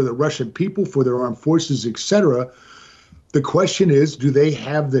for the Russian people, for their armed forces, etc. The question is, do they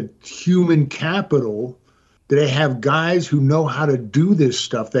have the human capital? Do they have guys who know how to do this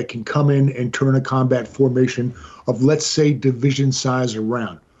stuff that can come in and turn a combat formation of, let's say, division size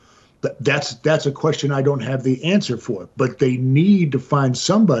around? That's a question I don't have the answer for. But they need to find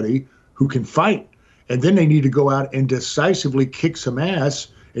somebody who can fight. And then they need to go out and decisively kick some ass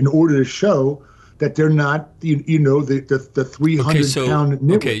in order to show that they're not, the 300-pound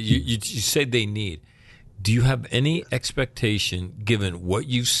nibble. Okay, you say they need. Do you have any expectation, given what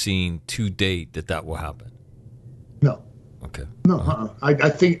you've seen to date, that will happen? No. Okay. No. I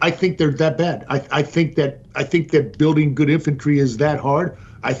think they're that bad. I think that building good infantry is that hard.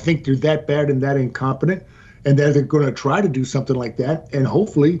 I think they're that bad and that incompetent, and that they're going to try to do something like that, and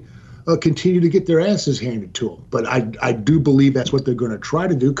hopefully continue to get their asses handed to them. But I do believe that's what they're going to try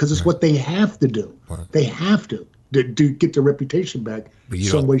to do, because it's what they have to do. Right. They have to get their reputation back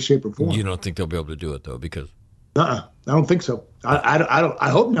some way, shape, or form. You don't think they'll be able to do it, though, because... I don't think so. I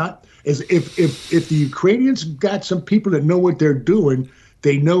hope not. If the Ukrainians got some people that know what they're doing,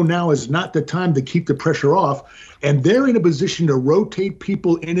 They know now is not the time to keep the pressure off, and they're in a position to rotate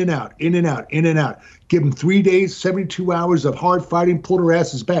people in and out, in and out, in and out. Give them 3 days, 72 hours of hard fighting, pull their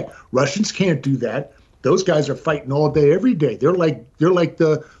asses back. Russians can't do that. Those guys are fighting all day, every day. They're like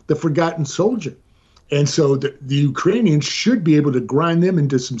the forgotten soldier. And so the Ukrainians should be able to grind them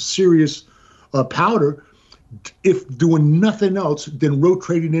into some serious powder, if doing nothing else than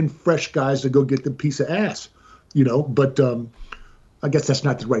rotating in fresh guys to go get the piece of ass, But I guess that's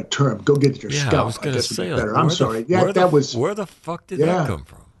not the right term. Go get your scalp. I was going to say, better. I'm sorry. Where the fuck did that come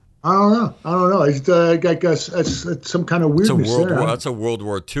from? I don't know. It's, I guess it's some kind of weirdness there. That's a World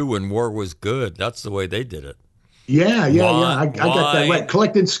War II when war was good. That's the way they did it. Yeah. I got that right.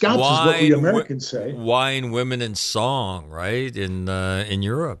 Collecting scalps is what we Americans say. Wine, women, and song, right? In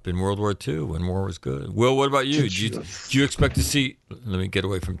Europe in World War II when war was good. Will, what about you? Do you expect to see? Let me get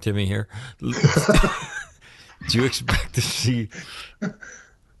away from Timmy here. Do you expect to see?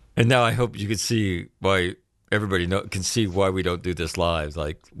 And now I hope you can see why everybody can see why we don't do this live.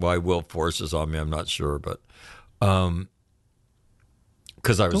 Like why Will forces on me, I'm not sure, but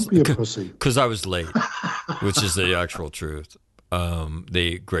because I was late, which is the actual truth.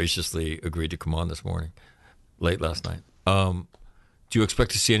 They graciously agreed to come on this morning, late last night. Do you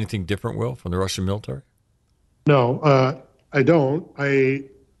expect to see anything different, Will, from the Russian military? No, I don't.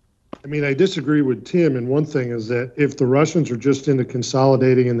 I mean, I disagree with Tim, and one thing is that if the Russians are just into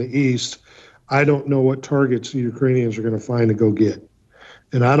consolidating in the east, I don't know what targets the Ukrainians are going to find to go get.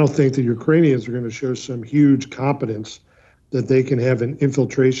 And I don't think the Ukrainians are going to show some huge competence that they can have an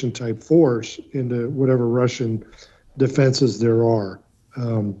infiltration type force into whatever Russian defenses there are.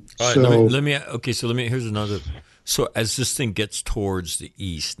 All right, here's another. So as this thing gets towards the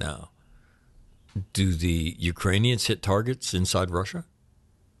east now, do the Ukrainians hit targets inside Russia?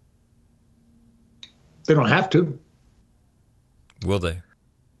 They don't have to. Will they?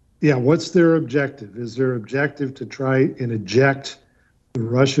 Yeah, what's their objective? Is their objective to try and eject the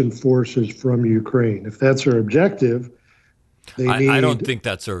Russian forces from Ukraine? If that's their objective, they need I don't think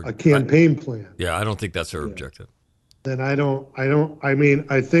that's a campaign plan. Yeah, I don't think that's their objective. Then I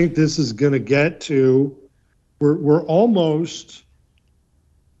think this is going to get to, we're almost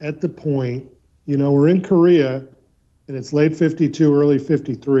at the point, we're in Korea and it's late 52, early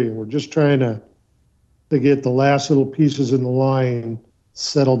 53, and we're just trying to get the last little pieces in the line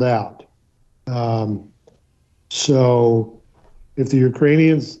settled out. So if the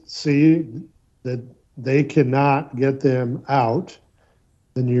Ukrainians see that they cannot get them out,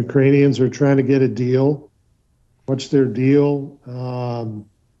 then the Ukrainians are trying to get a deal. What's their deal?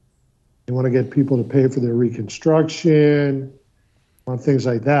 They want to get people to pay for their reconstruction, on things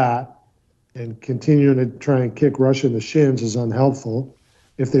like that, and continuing to try and kick Russia in the shins is unhelpful.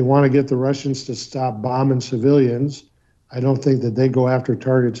 If they want to get the Russians to stop bombing civilians, I don't think that they go after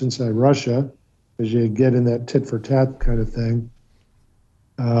targets inside Russia, because you get in that tit for tat kind of thing.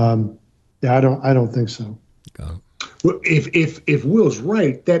 I don't think so. Well, if Will's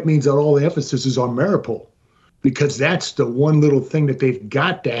right, that means that all the emphasis is on Mariupol, because that's the one little thing that they've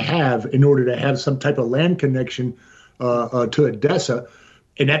got to have in order to have some type of land connection to Odessa.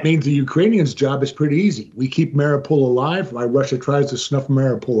 And that means the Ukrainians' job is pretty easy. We keep Mariupol alive while Russia tries to snuff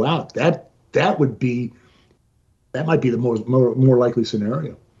Mariupol out. That might be the more likely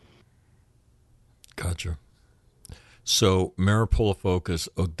scenario. Gotcha. So Mariupol a focus,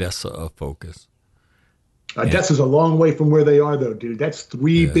 Odessa a focus. Odessa's a long way from where they are, though, dude. That's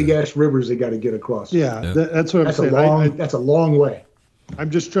three big-ass rivers they got to get across. Yeah. That's what I'm saying. That's a long way. I'm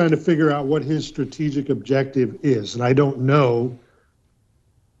just trying to figure out what his strategic objective is, and I don't know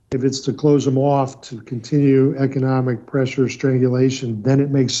if it's to close them off, to continue economic pressure, strangulation, then it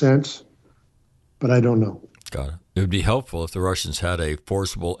makes sense, but I don't know. Got it. It would be helpful if the Russians had a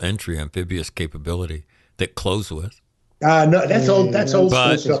forcible entry amphibious capability that close with. No, that's old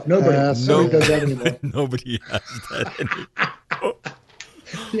school stuff. Nobody does that anymore. Nobody has that anymore.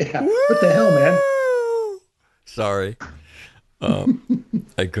 Yeah. What the hell, man? Sorry.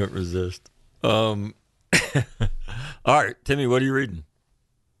 I couldn't resist. All right, Timmy, what are you reading?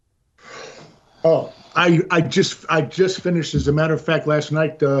 Oh, I just finished, as a matter of fact, last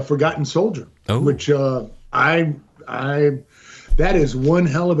night, Forgotten Soldier, which that is one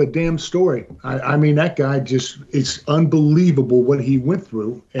hell of a damn story. I mean, that guy it's unbelievable what he went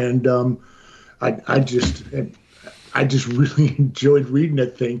through. And I just really enjoyed reading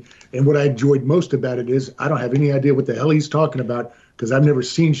that thing. And what I enjoyed most about it is I don't have any idea what the hell he's talking about, because I've never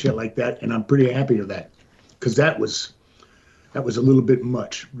seen shit like that. And I'm pretty happy with that, because that was a little bit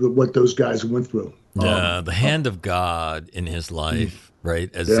much, what those guys went through. Yeah, the hand of God in his life,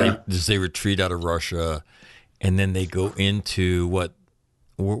 right? As they retreat out of Russia. And then they go into what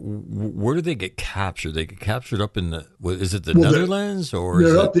where do they get captured? They get captured up in is it the Netherlands or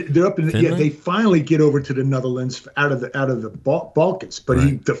they're up in Finland? yeah, they finally get over to the Netherlands out of the Balkans. But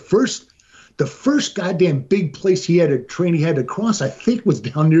Right. the first goddamn big place he had to cross, I think, was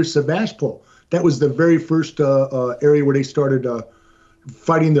down near Sevastopol. That was the very first area where they started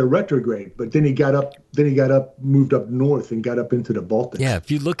fighting their retrograde. But then he got moved up north and got up into the Baltics. Yeah, if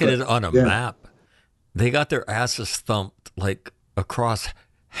you look at it on a map, they got their asses thumped like across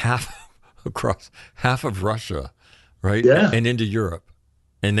half of Russia, right? Yeah. And into Europe.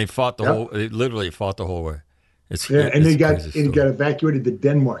 And they fought they literally fought the whole way. And he got evacuated to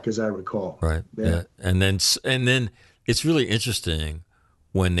Denmark, as I recall. Right. Yeah. And then it's really interesting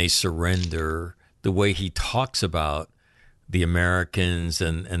when they surrender, the way he talks about the Americans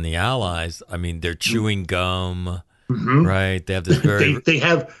and the Allies. I mean, they're chewing gum, right? They have this very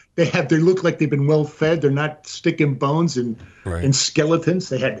they look like they've been well fed. They're not sticking bones and skeletons.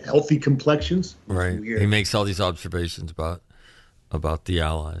 They had healthy complexions. Right. Weird. He makes all these observations about the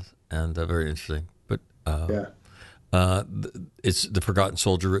Allies, and very interesting. But it's The Forgotten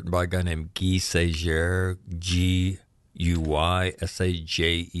Soldier, written by a guy named Guy Sajer, Guysajer.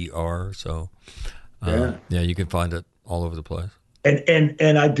 So, you can find it all over the place.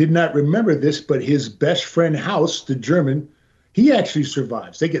 And I did not remember this, but his best friend House, the German, he actually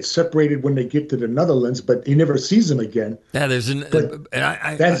survives. They get separated when they get to the Netherlands, but he never sees him again. Yeah, that's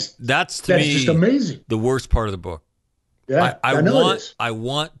to me just amazing. The worst part of the book. Yeah, I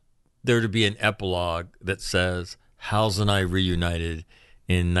want there to be an epilogue that says Hals and I reunited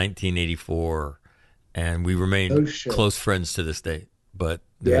in 1984, and we remain close friends to this date. But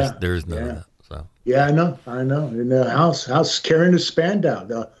there's none of that. So yeah, I know. And House carrying his Spandau.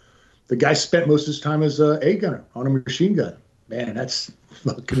 The guy spent most of his time as a gunner on a machine gun. Man, that's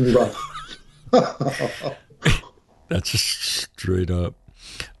fucking rough. That's just straight up.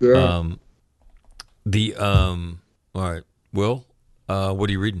 Yeah. All right, Will, what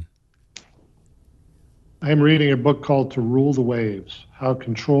are you reading? I'm reading a book called To Rule the Waves, How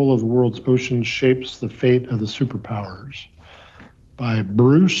Control of the World's Oceans Shapes the Fate of the Superpowers, by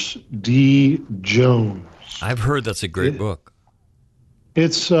Bruce D. Jones. I've heard that's a great book.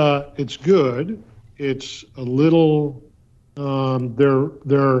 It's good. It's a little there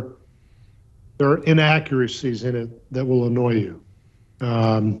are inaccuracies in it that will annoy you.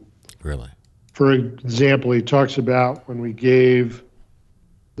 Really? For example, he talks about when we gave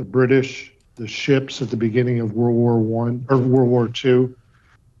the British the ships at the beginning of World War I or World War II,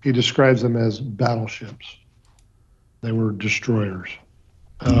 he describes them as battleships. They were destroyers.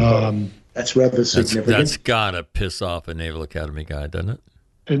 That's rather significant. That's gotta piss off a Naval Academy guy, doesn't it?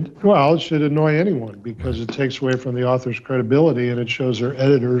 It should annoy anyone because it takes away from the author's credibility and it shows their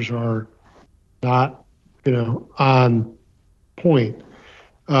editors are not, on point.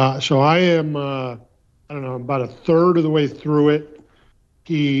 So I am, about a third of the way through it.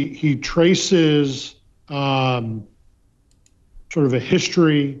 He traces sort of a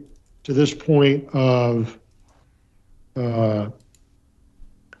history to this point of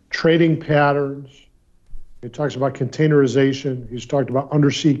trading patterns. He talks about containerization. He's talked about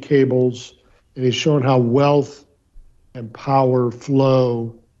undersea cables, and he's shown how wealth and power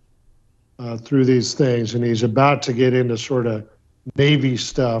flow through these things. And he's about to get into sort of Navy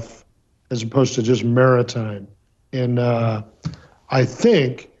stuff as opposed to just maritime. And I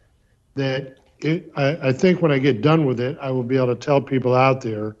think that I think when I get done with it, I will be able to tell people out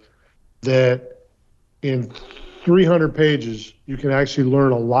there that in 300 pages, you can actually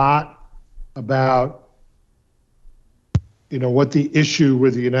learn a lot about what the issue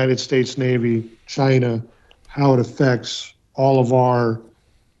with the United States Navy, China, how it affects all of our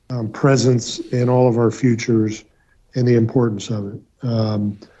presence and all of our futures and the importance of it,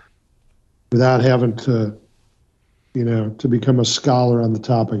 without having to, to become a scholar on the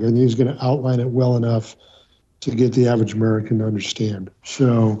topic. And he's going to outline it well enough to get the average American to understand.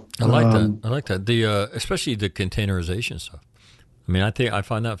 So I like that. The especially the containerization stuff. I mean, I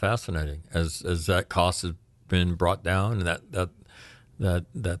find that fascinating as that cost has been brought down and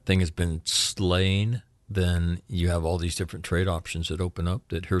that thing has been slain. Then you have all these different trade options that open up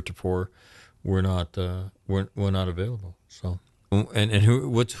that heretofore were not available. So, and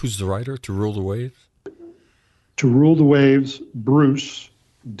who's the writer? To Rule the Waves. To Rule the Waves, Bruce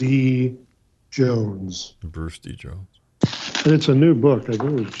D. Jones. Bruce D. Jones. And it's a new book. I think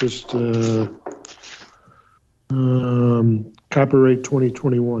it was just copyright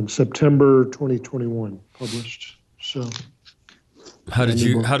 2021, September 2021, published. So, how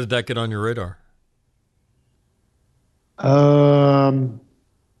did that get on your radar? I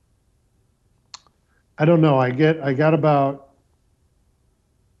don't know. I got about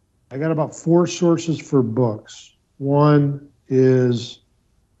I got about 4 sources for books. One is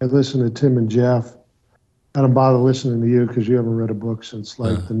I listen to Tim and Jeff. I don't bother listening to you because you haven't read a book since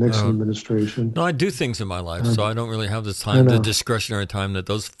the Nixon administration. No, I do things in my life, so I don't really have the time, the discretionary time that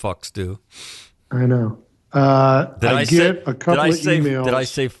those fucks do. I know. I get a couple of emails. Did I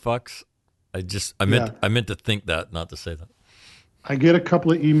say fucks? I meant to think that, not to say that. I get a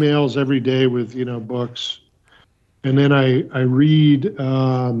couple of emails every day with books, and then I read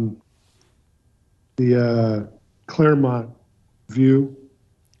the Claremont View,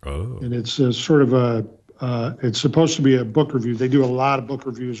 and it's sort of it's supposed to be a book review. They do a lot of book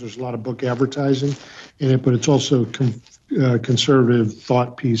reviews. There's a lot of book advertising in it, but it's also conservative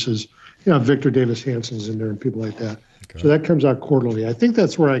thought pieces. Victor Davis Hanson's in there and people like that. Okay. So that comes out quarterly. I think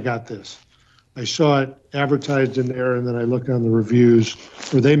that's where I got this. I saw it advertised in there, and then I looked on the reviews,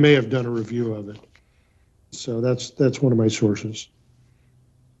 or they may have done a review of it. So that's one of my sources.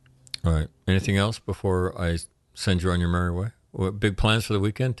 All right. Anything else before I send you on your merry way? What big plans for the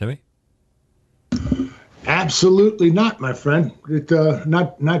weekend, Timmy? Absolutely not, my friend.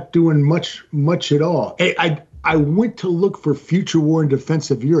 Not doing much at all. Hey, I went to look for Future War and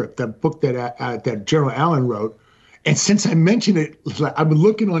Defense of Europe, that book that General Allen wrote. And since I mentioned it, I've been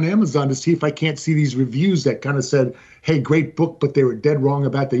looking on Amazon to see if I can't see these reviews that kind of said, hey, great book, but they were dead wrong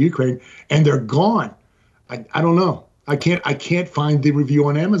about the Ukraine. And they're gone. I don't know. I can't find the review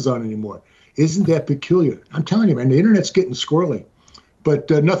on Amazon anymore. Isn't that peculiar? I'm telling you, man, the internet's getting squirrely. But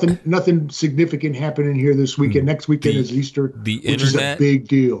nothing significant happening here this weekend. Next weekend is Easter, which is a big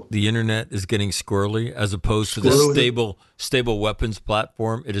deal. The internet is getting squirrely as opposed to the stable weapons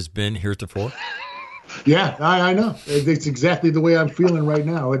platform it has been heretofore. Yeah, I know. It's exactly the way I'm feeling right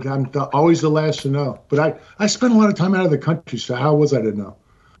now. I'm always the last to know. But I spent a lot of time out of the country, so how was I to know?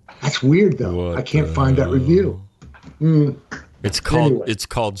 That's weird, though. I can't find that review. It's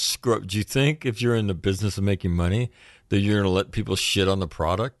called scrub. Do you think if you're in the business of making money that you're going to let people shit on the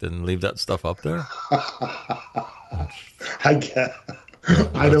product and leave that stuff up there? I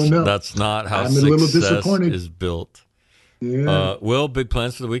don't know. That's not how I'm a little disappointed. Is built. Yeah. Will, big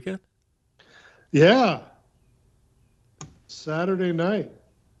plans for the weekend? Yeah. Saturday night,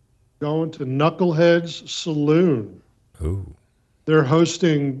 going to Knuckleheads Saloon. Ooh. They're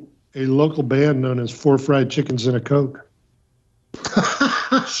hosting a local band known as Four Fried Chickens and a Coke.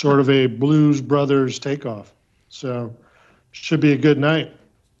 Sort of a Blues Brothers takeoff. So should be a good night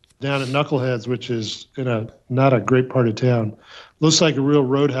down at Knuckleheads, which is in not a great part of town. Looks like a real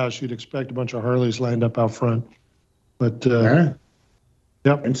roadhouse. You'd expect a bunch of Harleys lined up out front. But,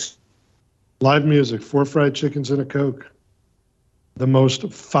 yep. Live music, Four Fried Chickens and a Coke. The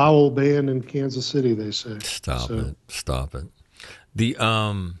most foul band in Kansas City, they say. Stop it.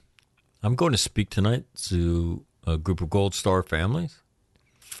 I'm going to speak tonight to a group of Gold Star families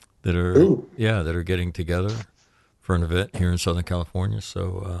that are getting together for an event here in Southern California.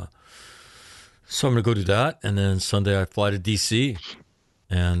 So I'm going to go do that, and then Sunday I fly to D.C.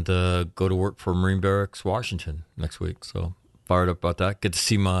 and go to work for Marine Barracks, Washington next week. So fired up about that. Get to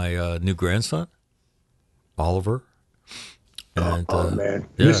see my new grandson, Oliver. And, man,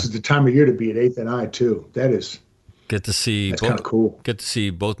 this is the time of year to be at 8th and I too. That's kind of cool. Get to see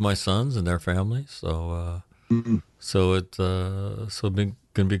both my sons and their families. So it's going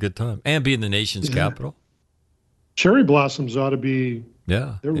to be a good time, and be in the nation's capital. Cherry blossoms ought to be.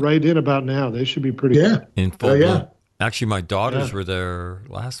 Yeah, they're right in about now. They should be pretty. Yeah, in full bloom. Actually, my daughters were there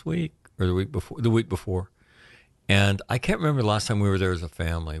last week or the week before, and I can't remember the last time we were there as a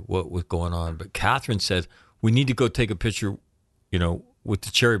family. What was going on? But Catherine said we need to go take a picture, with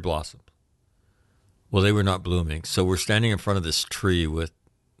the cherry blossoms. Well, they were not blooming, so we're standing in front of this tree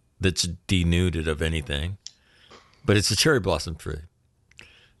that's denuded of anything, but it's a cherry blossom tree.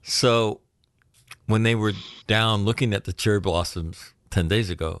 So when they were down looking at the cherry blossoms 10 days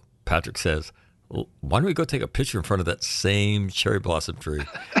ago, Patrick says, well, why don't we go take a picture in front of that same cherry blossom tree?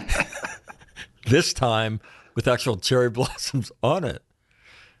 This time with actual cherry blossoms on it.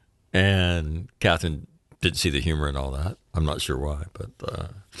 And Catherine didn't see the humor in all that. I'm not sure why, but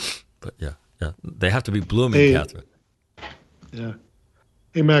yeah. They have to be blooming, Catherine. Yeah.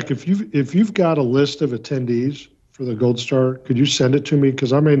 Hey, Mac, if you've got a list of attendees for the Gold Star, could you send it to me?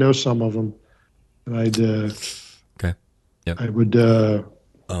 Because I may know some of them. And okay. Yep. I would,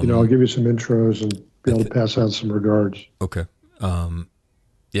 I'll give you some intros and be able to pass out some regards. Okay.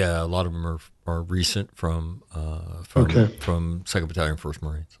 Yeah, a lot of them are recent from 2nd Battalion, 1st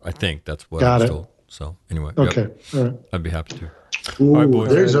Marines. I think that's what I was told. So anyway, okay, all right. I'd be happy to. Ooh, all right, boys.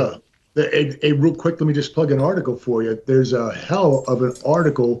 There's a real quick. Let me just plug an article for you. There's a hell of an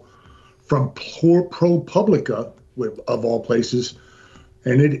article from ProPublica, of all places,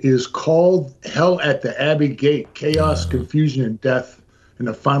 and it is called Hell at the Abbey Gate, Chaos, Confusion, and Death in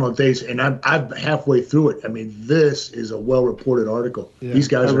the Final Days. And I'm halfway through it. I mean, this is a well-reported article. Yeah, These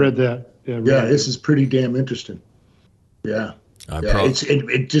guys I read that. Yeah, this is pretty damn interesting. Yeah.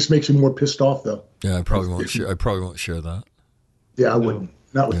 It just makes you more pissed off, though. Yeah, I probably won't share that. Yeah, I wouldn't.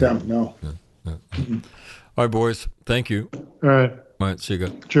 Not with them, no. Yeah. All right, boys. Thank you. All right. All right, see you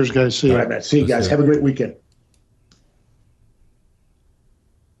guys. Cheers, guys. See you. All right, man. See you guys. Have a great weekend.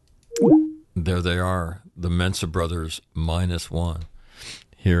 There they are, the Mensa brothers -1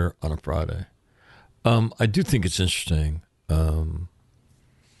 here on a Friday. I do think it's interesting. We'll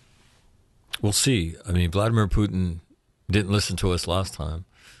see. I mean, Vladimir Putin didn't listen to us last time.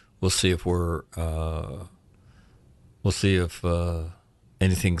 We'll see if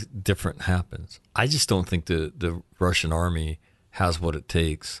anything different happens. I just don't think the Russian army has what it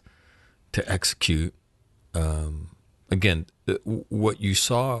takes to execute. Again, what you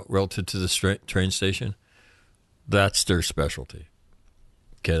saw relative to the train station, that's their specialty.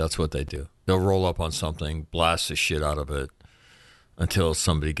 Okay, that's what they do. They'll roll up on something, blast the shit out of it until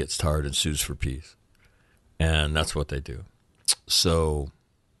somebody gets tired and sues for peace. And that's what they do. So,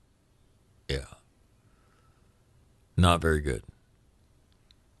 yeah. Not very good.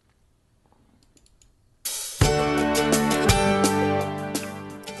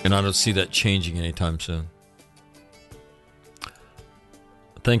 And I don't see that changing anytime soon.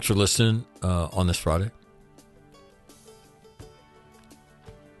 Thanks for listening on this Friday.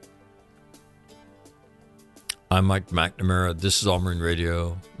 I'm Mike McNamara. This is All Marine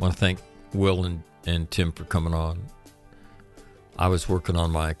Radio. I want to thank Will and Tim for coming on. I was working on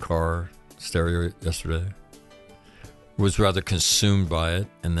my car stereo yesterday. Was rather consumed by it,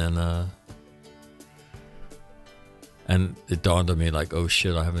 and then and it dawned on me like, oh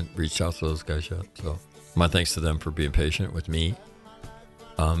shit, I haven't reached out to those guys yet. So my thanks to them for being patient with me.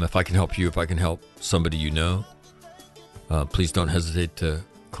 If I can help you, if I can help somebody you know, please don't hesitate to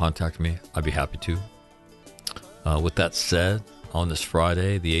contact me. I'd be happy to. With that said, on this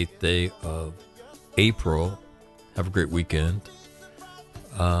Friday, the 8th day of April, have a great weekend.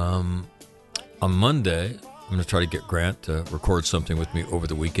 On Monday, I'm going to try to get Grant to record something with me over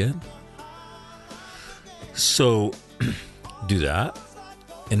the weekend. So, do that.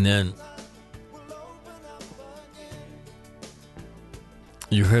 And then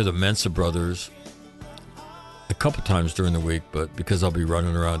you hear the Mensa brothers a couple times during the week, but because I'll be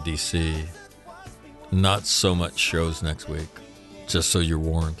running around D.C., not so much shows next week, just so you're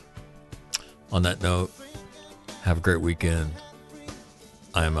warned. On that note, have a great weekend.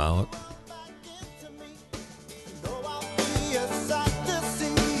 I am out.